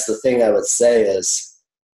I guess the thing I would say is,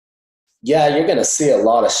 yeah, you're going to see a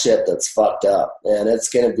lot of shit that's fucked up, and it's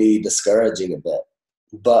going to be discouraging a bit.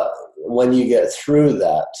 But when you get through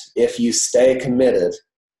that, if you stay committed,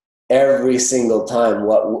 every single time,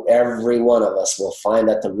 what every one of us will find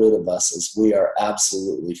at the root of us is we are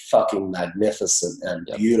absolutely fucking magnificent and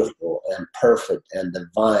beautiful and perfect and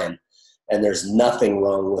divine. And there's nothing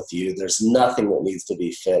wrong with you. There's nothing that needs to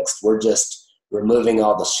be fixed. We're just removing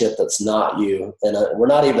all the shit that's not you. And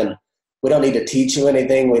we don't need to teach you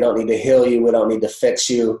anything. We don't need to heal you. We don't need to fix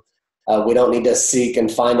you. We don't need to seek and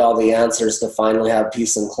find all the answers to finally have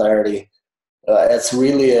peace and clarity. It's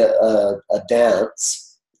really a dance.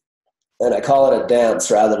 And I call it a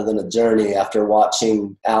dance rather than a journey after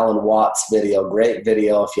watching Alan Watts' video. Great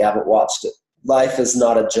video if you haven't watched it. Life is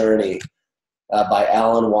Not a Journey by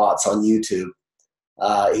Alan Watts on YouTube.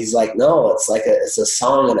 He's like, no, it's a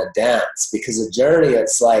song and a dance, because a journey,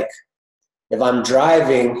 it's like, if I'm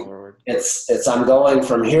driving, it's I'm going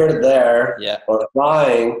from here to there, or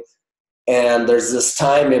flying, and there's this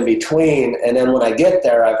time in between, and then when I get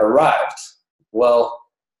there, I've arrived. Well,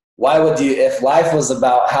 why would you, if life was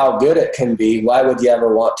about how good it can be, why would you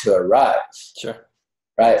ever want to arrive? Sure.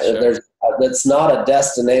 Right? Sure. It's not a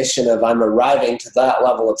destination of I'm arriving to that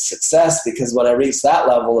level of success, because when I reach that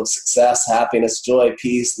level of success, happiness, joy,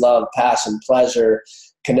 peace, love, passion, pleasure,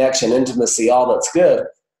 connection, intimacy, all that's good,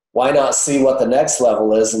 why not see what the next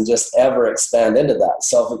level is and just ever expand into that?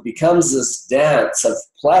 So if it becomes this dance of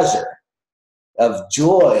pleasure, of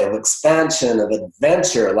joy, of expansion, of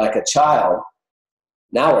adventure, like a child,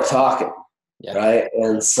 now we're talking, right?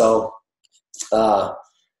 And so I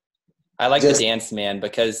like the dance, man,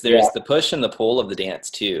 because there's the push and the pull of the dance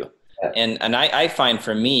too. And I find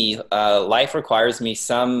for me, life requires me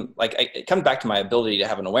some, like, it comes back to my ability to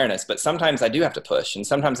have an awareness, but sometimes I do have to push, and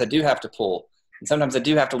sometimes I do have to pull, and sometimes I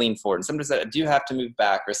do have to lean forward, and sometimes I do have to move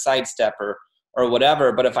back or sidestep or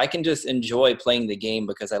whatever. But if I can just enjoy playing the game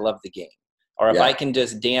because I love the game, or if I can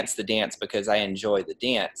just dance the dance because I enjoy the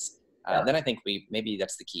dance, then I think maybe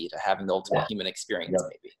that's the key to having the ultimate human experience,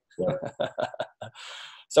 maybe. Yeah.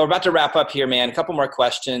 So we're about to wrap up here, man. A couple more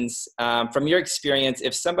questions. From your experience,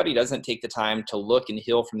 if somebody doesn't take the time to look and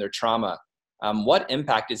heal from their trauma, what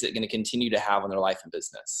impact is it going to continue to have on their life and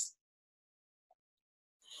business?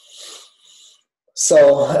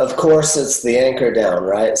 So, of course, it's the anchor down,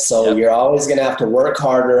 right? So you're always going to have to work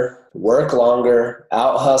harder, work longer,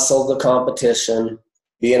 out-hustle the competition,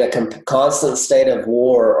 be in a constant state of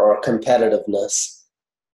war or competitiveness.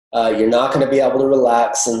 You're not going to be able to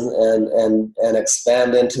relax and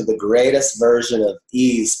expand into the greatest version of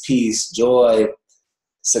ease, peace, joy,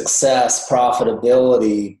 success,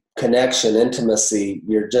 profitability, connection, intimacy.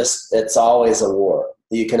 It's always a war.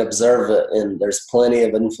 You can observe it, and there's plenty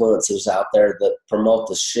of influencers out there that promote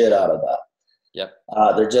the shit out of that. Yep.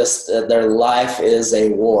 Their life is a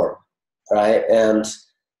war, right? And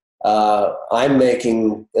I'm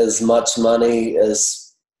making as much money as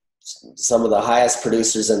some of the highest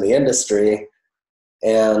producers in the industry,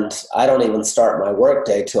 and I don't even start my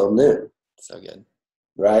workday till noon. So good.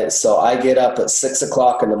 Right? So I get up at 6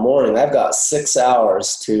 o'clock in the morning. I've got 6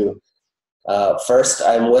 hours to, first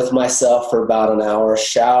I'm with myself for about an hour,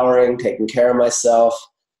 showering, taking care of myself.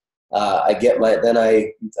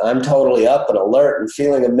 I'm totally up and alert and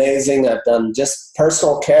feeling amazing. I've done just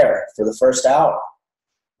personal care for the first hour.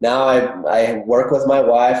 Now I work with my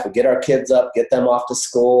wife, we get our kids up, get them off to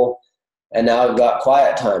school, and now I've got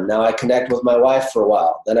quiet time. Now I connect with my wife for a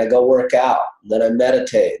while. Then I go work out. Then I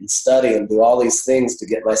meditate and study and do all these things to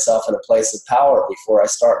get myself in a place of power before I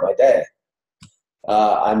start my day.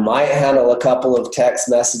 I might handle a couple of text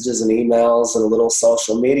messages and emails and a little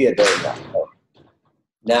social media during that time.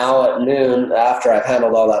 Now at noon, after I've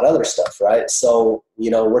handled all that other stuff, right? So,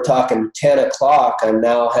 we're talking 10 o'clock. I'm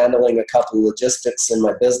now handling a couple of logistics in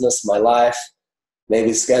my business, my life,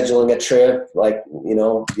 maybe scheduling a trip. Like,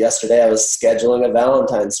 yesterday I was scheduling a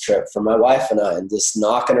Valentine's trip for my wife and I, and just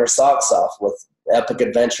knocking her socks off with epic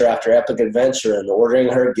adventure after epic adventure and ordering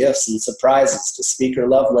her gifts and surprises to speak her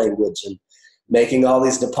love language and making all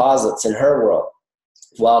these deposits in her world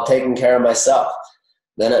while taking care of myself.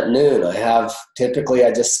 Then at noon,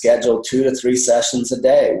 I just schedule 2 to 3 sessions a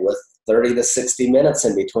day with 30 to 60 minutes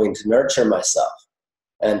in between to nurture myself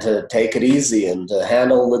and to take it easy and to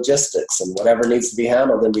handle logistics and whatever needs to be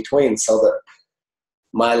handled in between, so that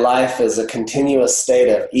my life is a continuous state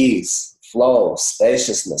of ease, flow,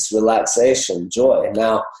 spaciousness, relaxation, joy.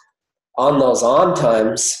 Now, on those on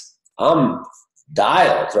times, I'm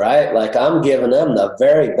dialed, right? Like I'm giving them the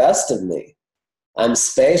very best of me. I'm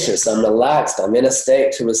spacious, I'm relaxed, I'm in a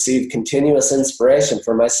state to receive continuous inspiration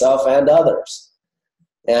for myself and others.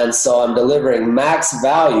 And so I'm delivering max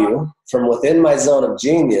value from within my zone of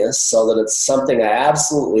genius so that it's something I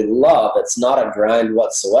absolutely love. It's not a grind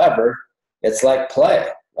whatsoever. It's like play.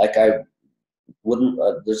 Like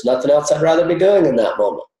there's nothing else I'd rather be doing in that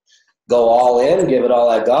moment. Go all in, give it all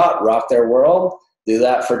I got, rock their world, do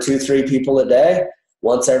that for 2-3 people a day.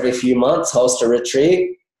 Once every few months, host a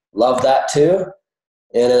retreat. Love that too.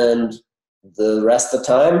 And the rest of the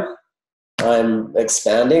time, I'm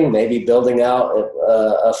expanding, maybe building out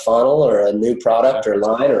a funnel or a new product or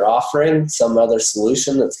line or offering some other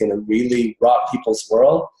solution that's going to really rock people's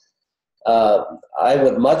world. I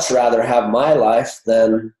would much rather have my life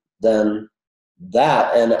than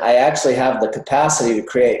that. And I actually have the capacity to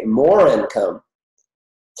create more income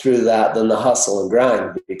through that than the hustle and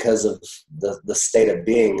grind because of the state of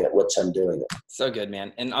being at which I'm doing it. So good,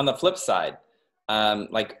 man. And on the flip side,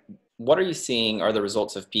 what are you seeing are the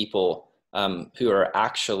results of people who are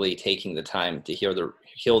actually taking the time to heal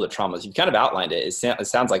the traumas? You've kind of outlined it. It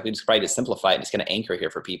sounds like we just tried to simplify it. And it's going to anchor here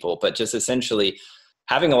for people, but just essentially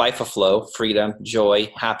having a life of flow, freedom,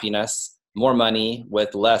 joy, happiness, more money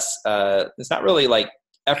with less. It's not really like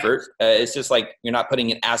effort. It's just like you're not putting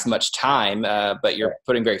in as much time, but you're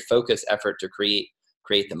putting very focused effort to create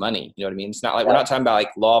the money. You know what I mean? It's not like we're not talking about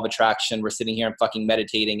like law of attraction. We're sitting here and fucking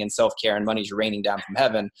meditating and self-care and money's raining down from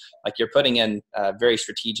heaven. Like you're putting in very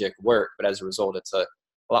strategic work, but as a result, it's a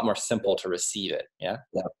lot more simple to receive it. Yeah.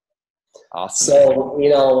 Awesome.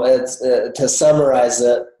 So, it's to summarize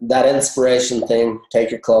it, that inspiration thing,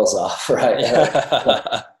 take your clothes off, right?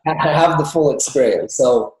 Have the full experience.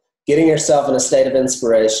 So getting yourself in a state of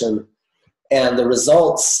inspiration, and the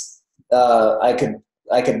results, I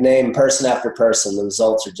could name person after person. The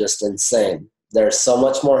results are just insane. They're so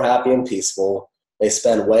much more happy and peaceful. They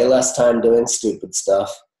spend way less time doing stupid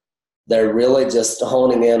stuff. They're really just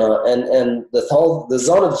honing in on, and the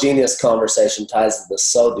zone of genius conversation ties to this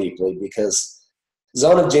so deeply, because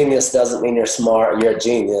zone of genius doesn't mean you're smart, you're a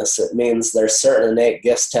genius. It means there's certain innate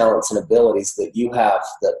gifts, talents, and abilities that you have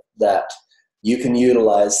that you can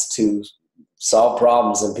utilize to solve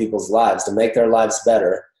problems in people's lives, to make their lives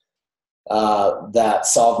better, that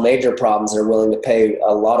solve major problems they're willing to pay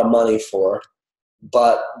a lot of money for.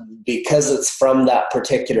 But because it's from that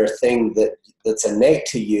particular thing that's innate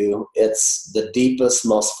to you, it's the deepest,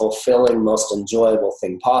 most fulfilling, most enjoyable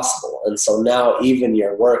thing possible. And so now even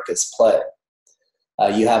your work is play.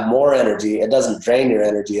 You have more energy. It doesn't drain your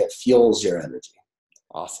energy. It fuels your energy.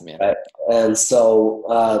 Awesome, man. Right? And so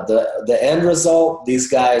the end result, these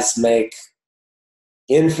guys make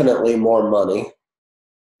infinitely more money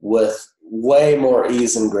with way more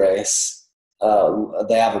ease and grace.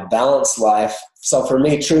 They have a balanced life. So for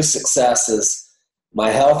me, true success is my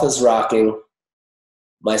health is rocking,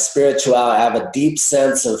 my spirituality, I have a deep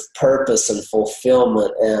sense of purpose and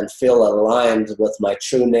fulfillment and feel aligned with my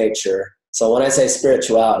true nature. So when I say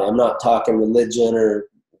spirituality, I'm not talking religion or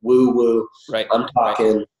woo-woo. Right. I'm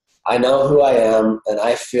talking, I know who I am, and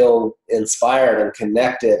I feel inspired and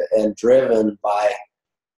connected and driven by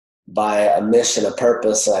a mission, a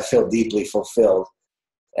purpose, and I feel deeply fulfilled.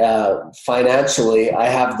 Financially, I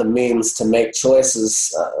have the means to make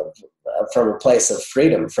choices from a place of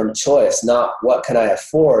freedom, from choice, not what can I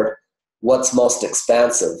afford, what's most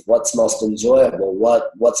expansive, what's most enjoyable,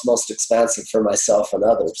 what's most expansive for myself and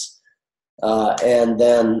others. And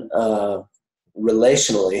then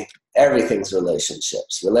relationally, everything's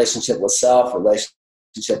relationships. Relationship with self,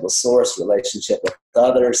 relationship with source, relationship with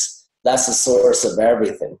others. That's the source of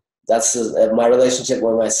everything. That's my relationship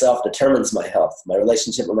with myself determines my health. My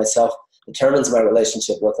relationship with myself determines my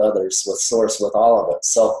relationship with others, with source, with all of it.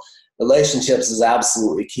 So relationships is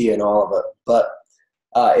absolutely key in all of it. But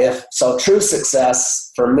true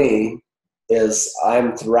success for me is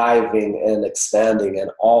I'm thriving and expanding in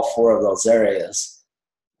all four of those areas.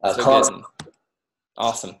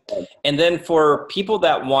 Awesome. And then for people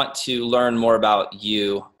that want to learn more about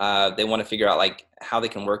you, they want to figure out like how they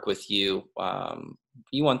can work with you.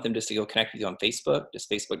 You want them just to go connect with you on Facebook, just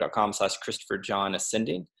facebook.com/Christopher John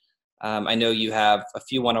Ascending. I know you have a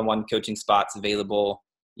few one-on-one coaching spots available.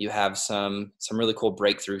 You have some really cool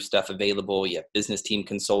breakthrough stuff available. You have business team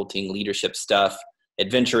consulting, leadership stuff,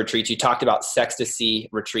 adventure retreats. You talked about Sextasy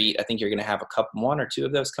retreat. I think you're going to have one or two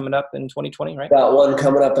of those coming up in 2020, right? Got one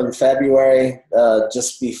coming up in February,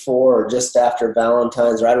 just before or just after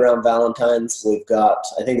Valentine's, right around Valentine's. We've got,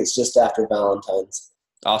 I think it's just after Valentine's.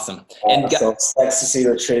 Awesome. So Sextasy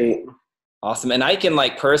retreat. Awesome. And I can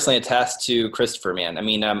like personally attest to Christopher, man. I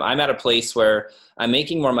mean, I'm at a place where I'm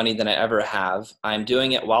making more money than I ever have. I'm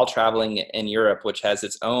doing it while traveling in Europe, which has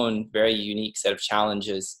its own very unique set of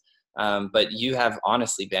challenges. But you have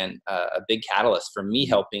honestly been a big catalyst for me,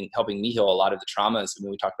 helping me heal a lot of the traumas. I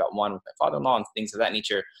mean, we talked about one with my father-in-law and things of that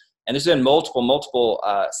nature. And there's been multiple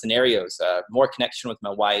scenarios, more connection with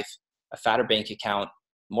my wife, a fatter bank account,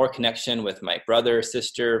 more connection with my brother,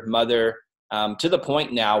 sister, mother, to the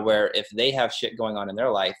point now where if they have shit going on in their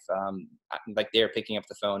life, like they're picking up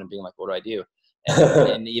the phone and being like, what do I do?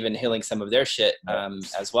 And even healing some of their shit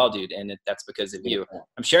as well, dude. And that's because of you.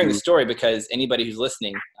 I'm sharing the story because anybody who's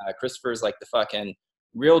listening, Christopher's like the fucking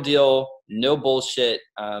real deal, no bullshit,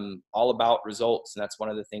 all about results. And that's one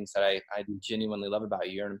of the things that I genuinely love about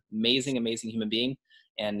you. You're an amazing, amazing human being.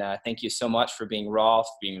 And thank you so much for being raw,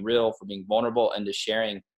 for being real, for being vulnerable, and to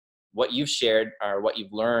sharing what you've shared or what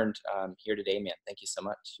you've learned here today, man. Thank you so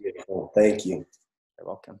much. Beautiful. Thank you. You're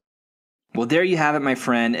welcome. Well, there you have it, my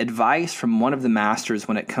friend. Advice from one of the masters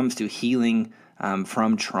when it comes to healing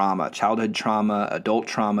from trauma, childhood trauma, adult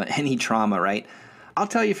trauma, any trauma, right? I'll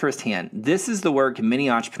tell you firsthand, this is the work many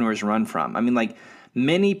entrepreneurs run from. I mean, like,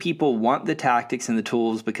 many people want the tactics and the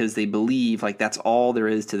tools because they believe like that's all there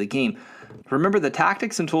is to the game. Remember, the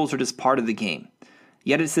tactics and tools are just part of the game.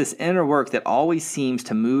 Yet it's this inner work that always seems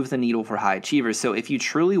to move the needle for high achievers. So if you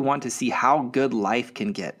truly want to see how good life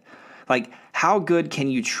can get, like how good can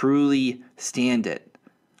you truly stand it?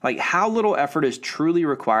 Like how little effort is truly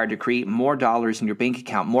required to create more dollars in your bank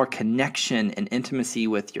account, more connection and intimacy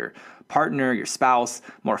with your partner, your spouse,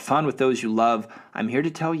 more fun with those you love. I'm here to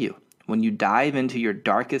tell you, when you dive into your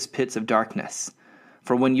darkest pits of darkness,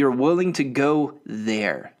 for when you're willing to go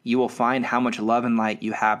there, you will find how much love and light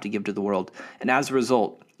you have to give to the world. And as a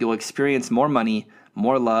result, you'll experience more money,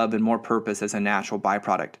 more love, and more purpose as a natural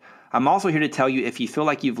byproduct. I'm also here to tell you, if you feel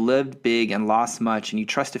like you've lived big and lost much and you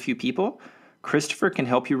trust a few people, Christopher can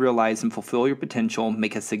help you realize and fulfill your potential,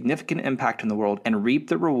 make a significant impact in the world, and reap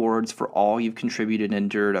the rewards for all you've contributed and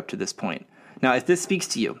endured up to this point. Now, if this speaks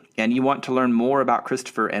to you and you want to learn more about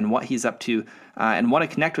Christopher and what he's up to and want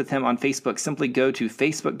to connect with him on Facebook, simply go to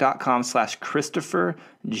facebook.com/Christopher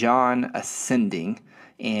John Ascending,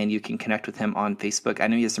 and you can connect with him on Facebook. I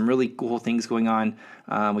know he has some really cool things going on.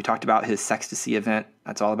 We talked about his Sextasy event.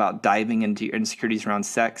 That's all about diving into your insecurities around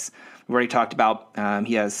sex. We've already talked about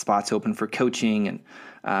he has spots open for coaching and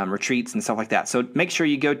retreats and stuff like that. So make sure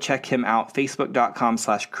you go check him out,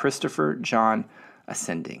 facebook.com/Christopher John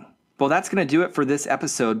Ascending. Well, that's going to do it for this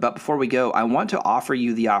episode. But before we go, I want to offer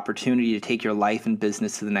you the opportunity to take your life and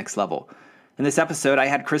business to the next level. In this episode, I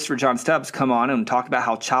had Christopher John Stubbs come on and talk about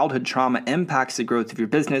how childhood trauma impacts the growth of your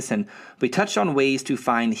business, and we touched on ways to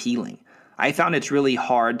find healing. I found it's really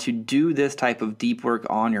hard to do this type of deep work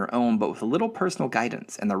on your own, but with a little personal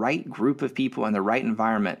guidance and the right group of people and the right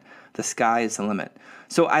environment, the sky is the limit.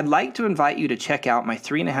 So I'd like to invite you to check out my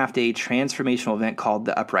 3.5-day transformational event called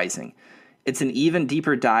The Uprising. It's an even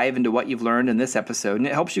deeper dive into what you've learned in this episode, and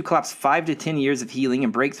it helps you collapse 5 to 10 years of healing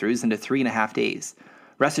and breakthroughs into 3.5 days.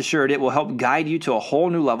 Rest assured, it will help guide you to a whole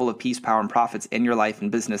new level of peace, power, and profits in your life and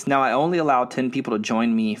business. Now, I only allow 10 people to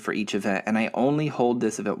join me for each event, and I only hold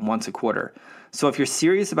this event once a quarter. So if you're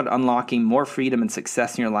serious about unlocking more freedom and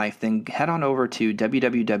success in your life, then head on over to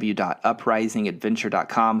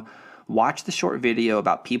www.uprisingadventure.com, watch the short video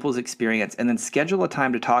about people's experience, and then schedule a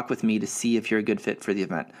time to talk with me to see if you're a good fit for the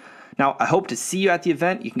event. Now, I hope to see you at the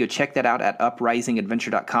event. You can go check that out at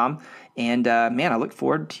uprisingadventure.com. And man, I look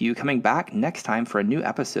forward to you coming back next time for a new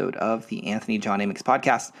episode of the Anthony John Amix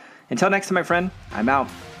podcast. Until next time, my friend, I'm out.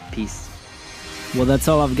 Peace. Well, that's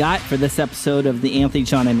all I've got for this episode of the Anthony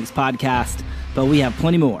John Amix podcast, but we have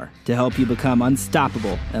plenty more to help you become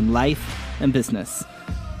unstoppable in life and business.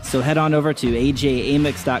 So head on over to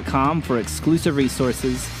ajamix.com for exclusive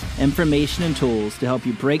resources, information, and tools to help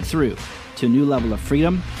you break through to a new level of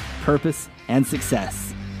freedom, purpose, and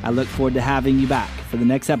success. I look forward to having you back for the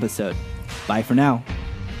next episode. Bye for now.